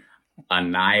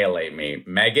annihilate me.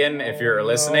 Megan, if you're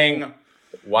listening,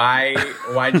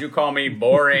 why'd you call me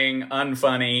boring,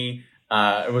 unfunny?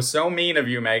 It was so mean of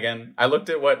you, Megan. I looked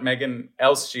at what Megan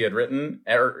else she had written,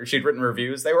 or she'd written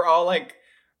reviews. They were all like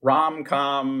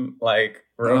rom-com, like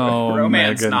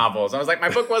romance novels. I was like, my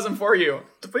book wasn't for you.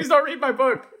 Please don't read my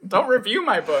book. Don't review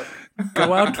my book.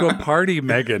 Go out to a party,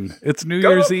 Megan. It's New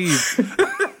Year's Eve.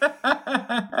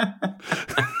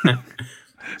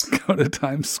 Go to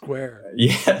Times Square.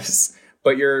 Yes,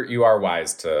 but you are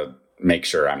wise to make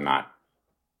sure I'm not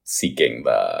seeking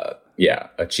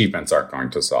achievements aren't going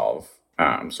to solve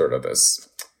sort of this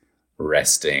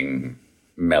resting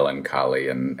melancholy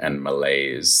and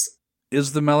malaise.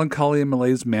 Is the melancholy and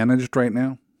malaise managed right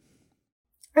now?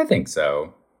 I think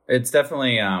so. It's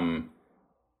definitely,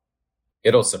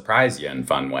 it'll surprise you in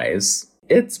fun ways.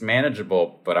 It's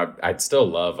manageable, but I'd still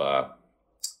love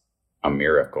a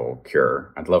miracle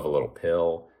cure. I'd love a little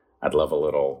pill. I'd love a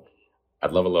little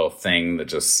thing that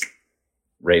just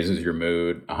raises your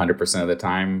mood 100% of the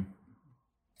time.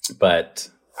 But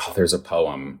there's a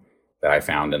poem that I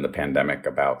found in the pandemic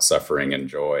about suffering and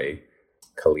joy.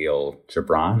 Khalil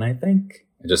Gibran, I think.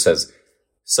 It just says,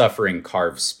 suffering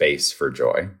carves space for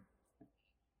joy.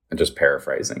 I'm just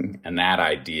paraphrasing. And that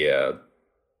idea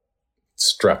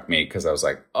struck me because I was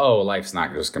like, oh, life's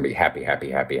not just going to be happy, happy,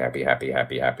 happy, happy, happy,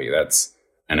 happy, happy. That's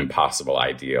an impossible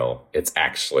ideal. It's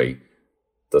actually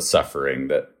the suffering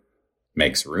that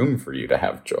makes room for you to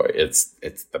have joy. It's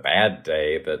the bad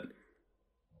day that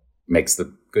makes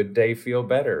the good day feel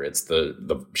better. It's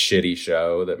the shitty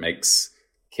show that makes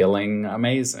killing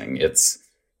amazing. It's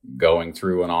going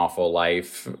through an awful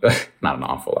life, not an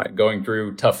awful life, going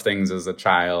through tough things as a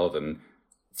child and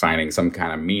finding some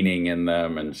kind of meaning in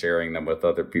them and sharing them with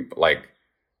other people. Like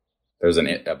there's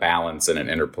a balance and an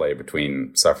interplay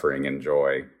between suffering and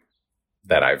joy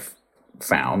that I've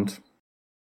found.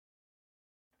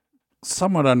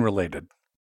 Somewhat unrelated.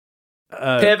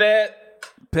 Pivot.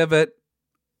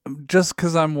 Just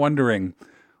because I'm wondering,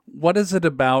 what is it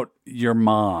about your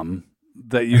mom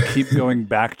that you keep going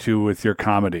back to with your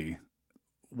comedy?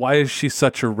 Why is she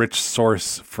such a rich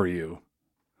source for you?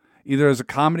 Either as a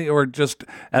comedy or just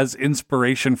as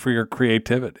inspiration for your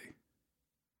creativity?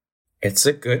 It's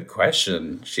a good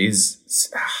question.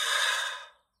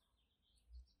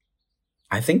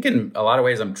 I think in a lot of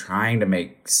ways I'm trying to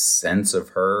make sense of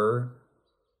her,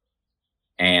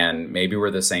 and maybe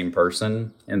we're the same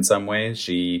person in some ways.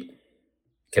 She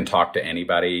can talk to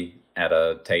anybody at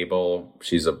a table.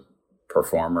 She's a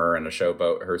performer and a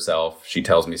showboat herself. She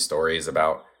tells me stories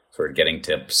about sort of getting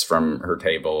tips from her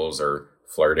tables or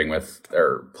flirting with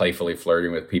or playfully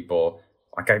flirting with people.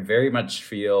 Like I very much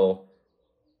feel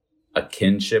a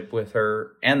kinship with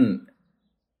her and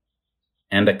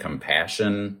a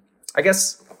compassion. I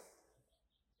guess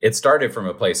it started from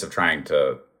a place of trying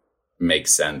to make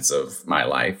sense of my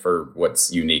life or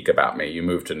what's unique about me. You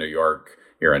move to New York,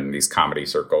 you're in these comedy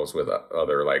circles with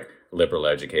other like liberal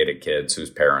educated kids whose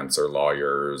parents are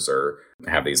lawyers or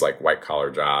have these like white collar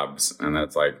jobs. And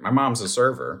it's like, my mom's a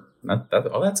server.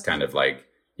 That's kind of like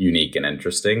unique and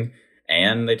interesting.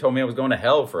 And they told me I was going to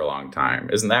hell for a long time.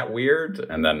 Isn't that weird?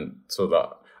 And then so the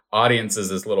audience is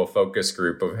this little focus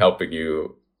group of helping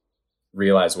you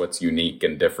realize what's unique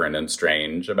and different and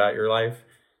strange about your life.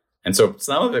 And so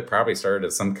some of it probably started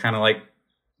as some kind of like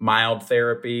mild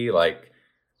therapy, like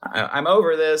I'm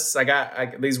over this.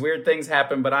 These weird things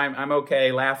happen, but I'm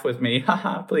okay. Laugh with me.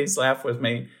 Haha, please laugh with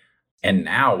me. And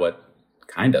now what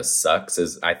kind of sucks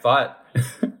is I thought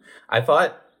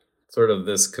sort of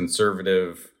this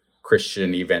conservative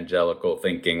Christian evangelical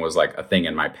thinking was like a thing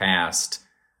in my past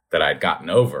that I'd gotten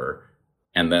over.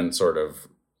 And then sort of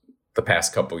the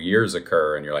past couple years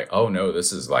occur and you're like, oh no,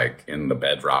 this is like in the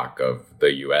bedrock of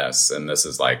the US. And this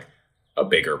is like a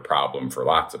bigger problem for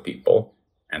lots of people.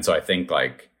 And so I think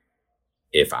like,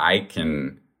 if I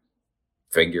can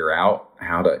figure out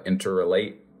how to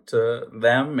interrelate to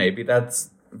them. Maybe that's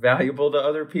valuable to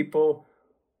other people.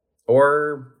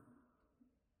 Or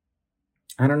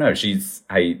I don't know. She's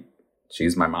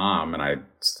my mom, and I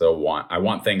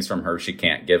want things from her she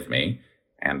can't give me.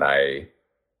 And I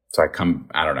come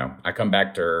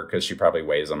back to her because she probably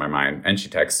weighs on my mind, and she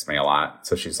texts me a lot.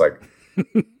 So she's like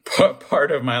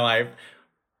part of my life.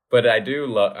 But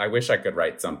I wish I could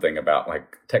write something about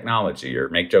like technology or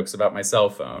make jokes about my cell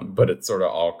phone, but it sort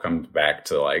of all comes back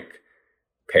to like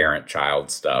parent-child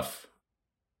stuff.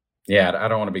 Yeah, I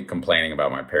don't want to be complaining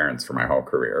about my parents for my whole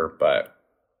career, but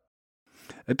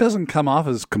it doesn't come off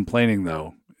as complaining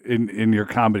though in your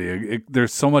comedy.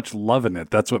 There's so much love in it.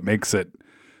 That's what makes it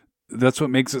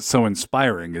so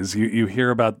inspiring. Is you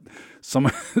hear about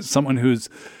someone who's,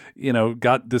 you know,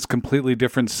 got this completely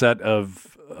different set of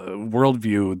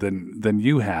worldview than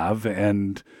you have,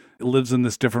 and lives in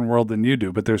this different world than you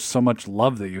do. But there's so much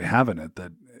love that you have in it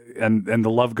and the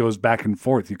love goes back and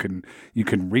forth. You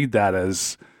can read that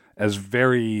as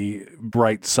very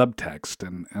bright subtext,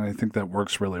 and I think that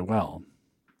works really well.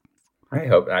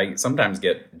 I sometimes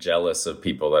get jealous of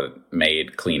people that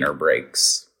made cleaner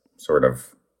breaks. Sort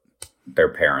of their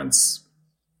parents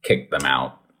kicked them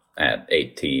out at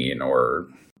 18, or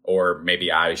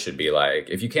maybe I should be like,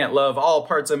 if you can't love all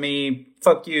parts of me,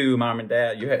 fuck you, mom and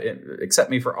dad. You accept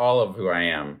me for all of who I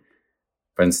am.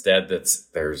 But instead,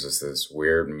 there's just this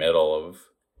weird middle of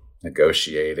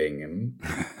negotiating and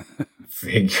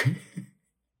figure.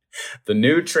 The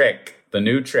new trick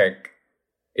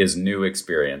is new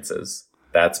experiences.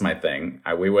 That's my thing.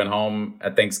 We went home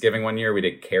at Thanksgiving one year. We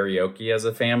did karaoke as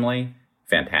a family.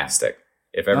 Fantastic.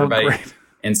 If everybody,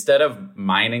 instead of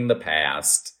mining the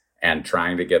past and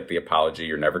trying to get the apology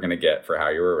you're never going to get for how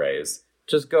you were raised,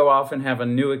 just go off and have a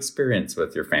new experience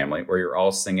with your family where you're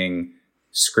all singing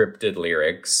scripted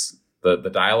lyrics. The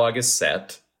dialogue is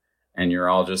set and you're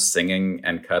all just singing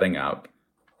and cutting up.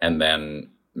 And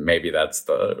then maybe that's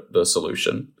the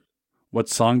solution. What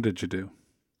song did you do?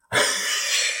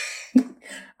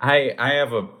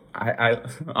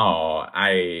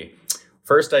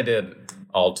 First I did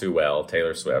All Too Well,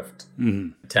 Taylor Swift,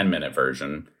 10-minute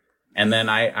version. And then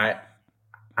I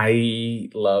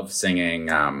love singing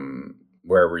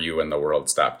Where Were You When the World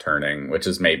Stopped Turning, which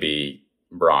is maybe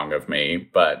wrong of me,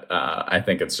 but I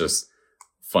think it's just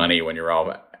funny when you're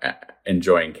all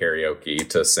enjoying karaoke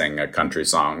to sing a country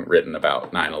song written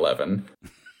about 9/11.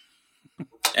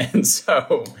 And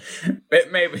so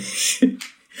it may be,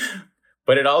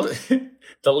 but it all,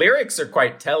 the lyrics are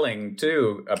quite telling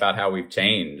too about how we've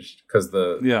changed. Because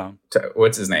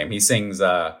what's his name? He sings,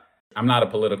 I'm not a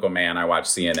political man. I watch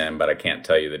CNN, but I can't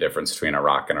tell you the difference between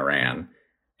Iraq and Iran.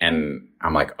 And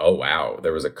I'm like, oh, wow,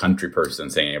 there was a country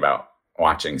person singing about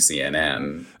watching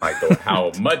CNN, like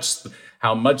how much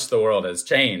the world has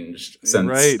changed since.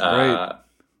 Right. I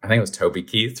think it was Toby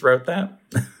Keith wrote that.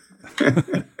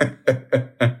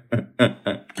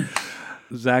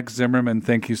 Zach Zimmerman,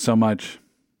 thank you so much.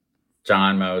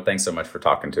 John Moe, thanks so much for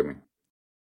talking to me.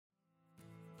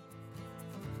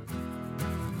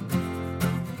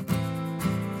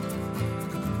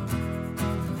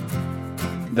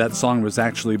 That song was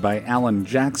actually by Alan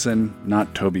Jackson,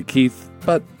 not Toby Keith,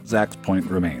 but Zach's point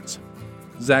remains.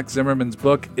 Zach Zimmerman's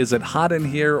book, Is It Hot in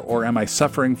Here or Am I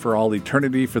Suffering for All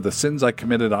Eternity for the Sins I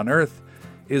Committed on Earth,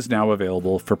 is now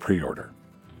available for pre-order.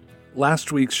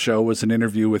 Last week's show was an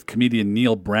interview with comedian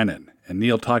Neal Brennan, and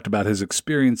Neal talked about his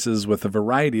experiences with a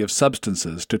variety of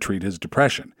substances to treat his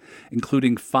depression,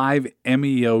 including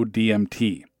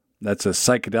 5-MeO-DMT. That's a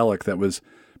psychedelic that was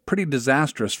pretty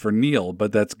disastrous for Neal,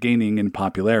 but that's gaining in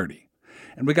popularity.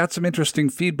 And we got some interesting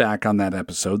feedback on that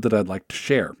episode that I'd like to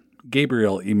share.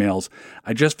 Gabriel emails,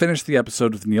 I just finished the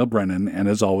episode with Neal Brennan, and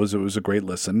as always, it was a great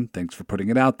listen. Thanks for putting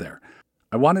it out there.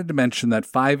 I wanted to mention that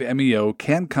 5-MeO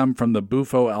can come from the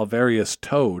Bufo alvarius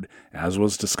toad, as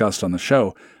was discussed on the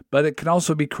show, but it can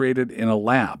also be created in a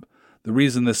lab. The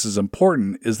reason this is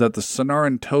important is that the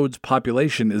Sonoran toad's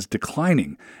population is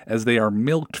declining as they are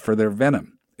milked for their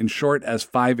venom. In short, as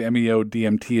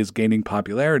 5-MeO-DMT is gaining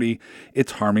popularity,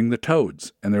 it's harming the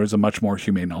toads, and there is a much more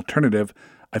humane alternative.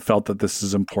 I felt that this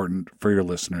is important for your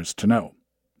listeners to know.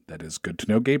 That is good to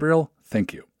know, Gabriel.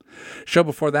 Thank you. Show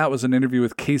before that was an interview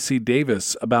with Casey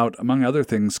Davis about, among other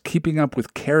things, keeping up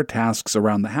with care tasks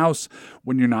around the house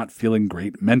when you're not feeling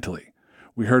great mentally.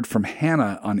 We heard from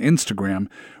Hannah on Instagram.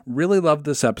 Really loved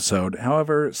this episode,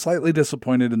 however, slightly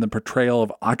disappointed in the portrayal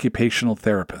of occupational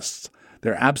therapists.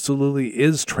 There absolutely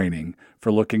is training for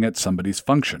looking at somebody's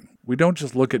function. We don't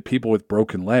just look at people with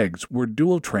broken legs. We're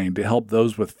dual trained to help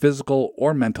those with physical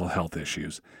or mental health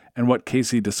issues, And what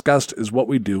Casey discussed is what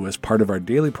we do as part of our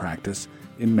daily practice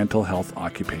in mental health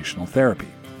occupational therapy.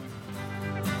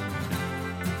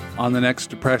 On the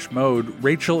next Depresh Mode,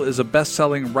 Rachel is a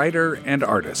best-selling writer and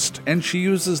artist, and she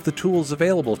uses the tools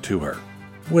available to her,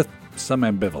 with some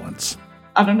ambivalence.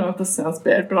 I don't know if this sounds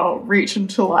bad, but I'll reach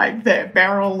into like that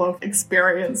barrel of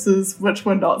experiences which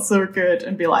were not so good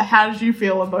and be like, how did you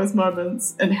feel in those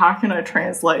moments? And how can I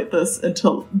translate this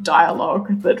into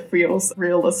dialogue that feels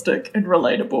realistic and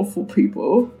relatable for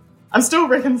people? I'm still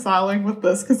reconciling with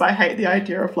this because I hate the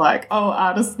idea of like, oh,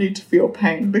 artists need to feel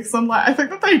pain, because I'm like, I think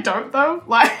that they don't though.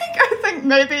 Like, I think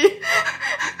maybe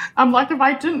I'm like, if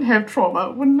I didn't have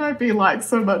trauma, wouldn't I be like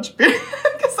so much better?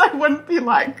 Because I wouldn't be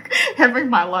like having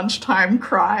my lunchtime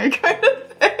cry kind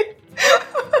of thing.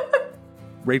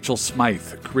 Rachel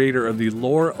Smythe, creator of the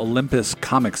Lore Olympus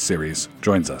comic series,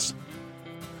 joins us.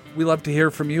 We love to hear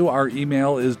from you. Our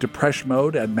email is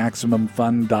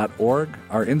depreshmode@maximumfun.org.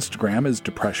 Our Instagram is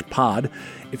depreshpod.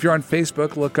 If you're on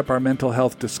Facebook, look up our mental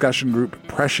health discussion group,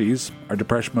 Preshies. Our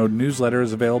Depresh Mode newsletter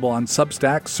is available on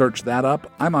Substack. Search that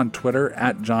up. I'm on Twitter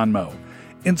 @JohnMo.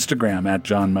 Instagram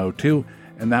 @JohnMo too,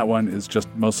 and that one is just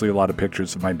mostly a lot of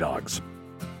pictures of my dogs.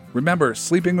 Remember,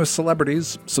 Sleeping with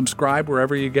Celebrities. Subscribe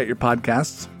wherever you get your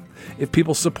podcasts. If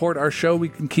people support our show, we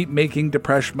can keep making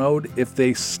Depresh Mode. If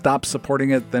they stop supporting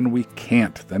it, then we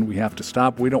can't. Then we have to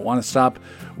stop. We don't want to stop.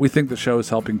 We think the show is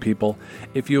helping people.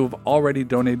 If you have already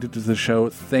donated to the show,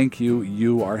 thank you.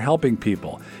 You are helping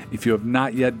people. If you have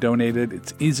not yet donated,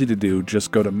 it's easy to do.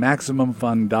 Just go to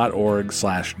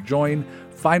MaximumFun.org/join,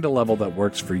 find a level that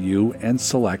works for you, and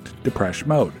select Depresh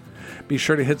Mode. Be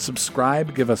sure to hit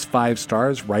subscribe, give us 5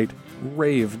 stars, write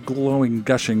rave, glowing,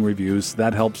 gushing reviews.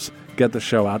 That helps get the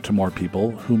show out to more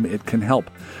people whom it can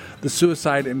help. The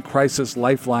Suicide and Crisis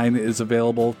Lifeline is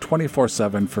available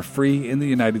 24/7 for free in the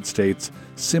United States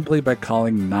simply by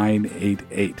calling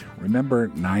 988. Remember,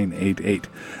 988.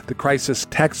 The Crisis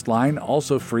Text Line,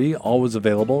 also free, always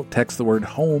available. Text the word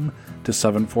HOME to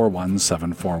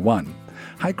 741-741.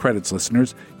 Hi Credits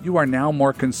listeners, you are now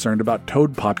more concerned about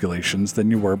toad populations than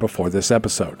you were before this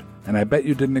episode, and I bet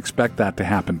you didn't expect that to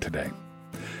happen today.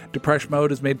 Depresh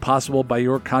Mode is made possible by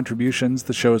your contributions.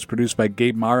 The show is produced by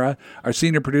Gabe Mara. Our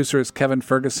senior producer is Kevin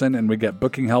Ferguson, and we get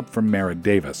booking help from Mara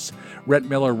Davis. Rhett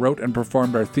Miller wrote and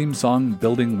performed our theme song,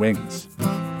 Building Wings.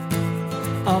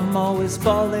 I'm always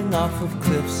falling off of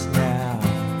cliffs now,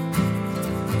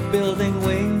 building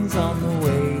wings on the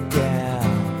way down.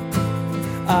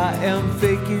 I am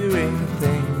figuring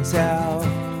things out,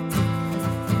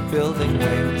 building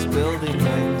wings, building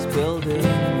wings, building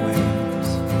wings.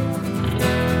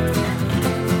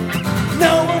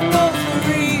 No one knows the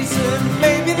reason,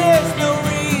 maybe there's no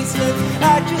reason,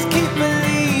 I just keep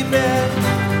believing.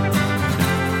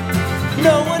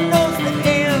 No one knows the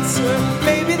answer,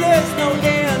 maybe there's no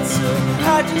answer,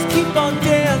 I just keep on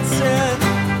dancing.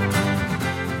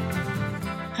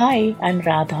 Hi, I'm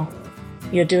Radha.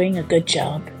 You're doing a good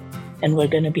job, and we're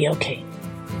gonna be okay.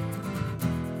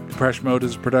 Depresh Mode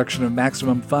is a production of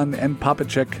Maximum Fun and Papa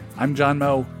Chick. I'm John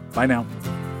Moe. Bye now.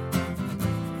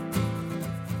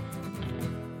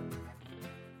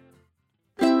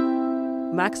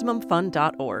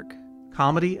 MaximumFun.org.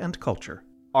 Comedy and culture.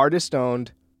 Artist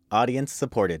owned. Audience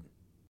supported.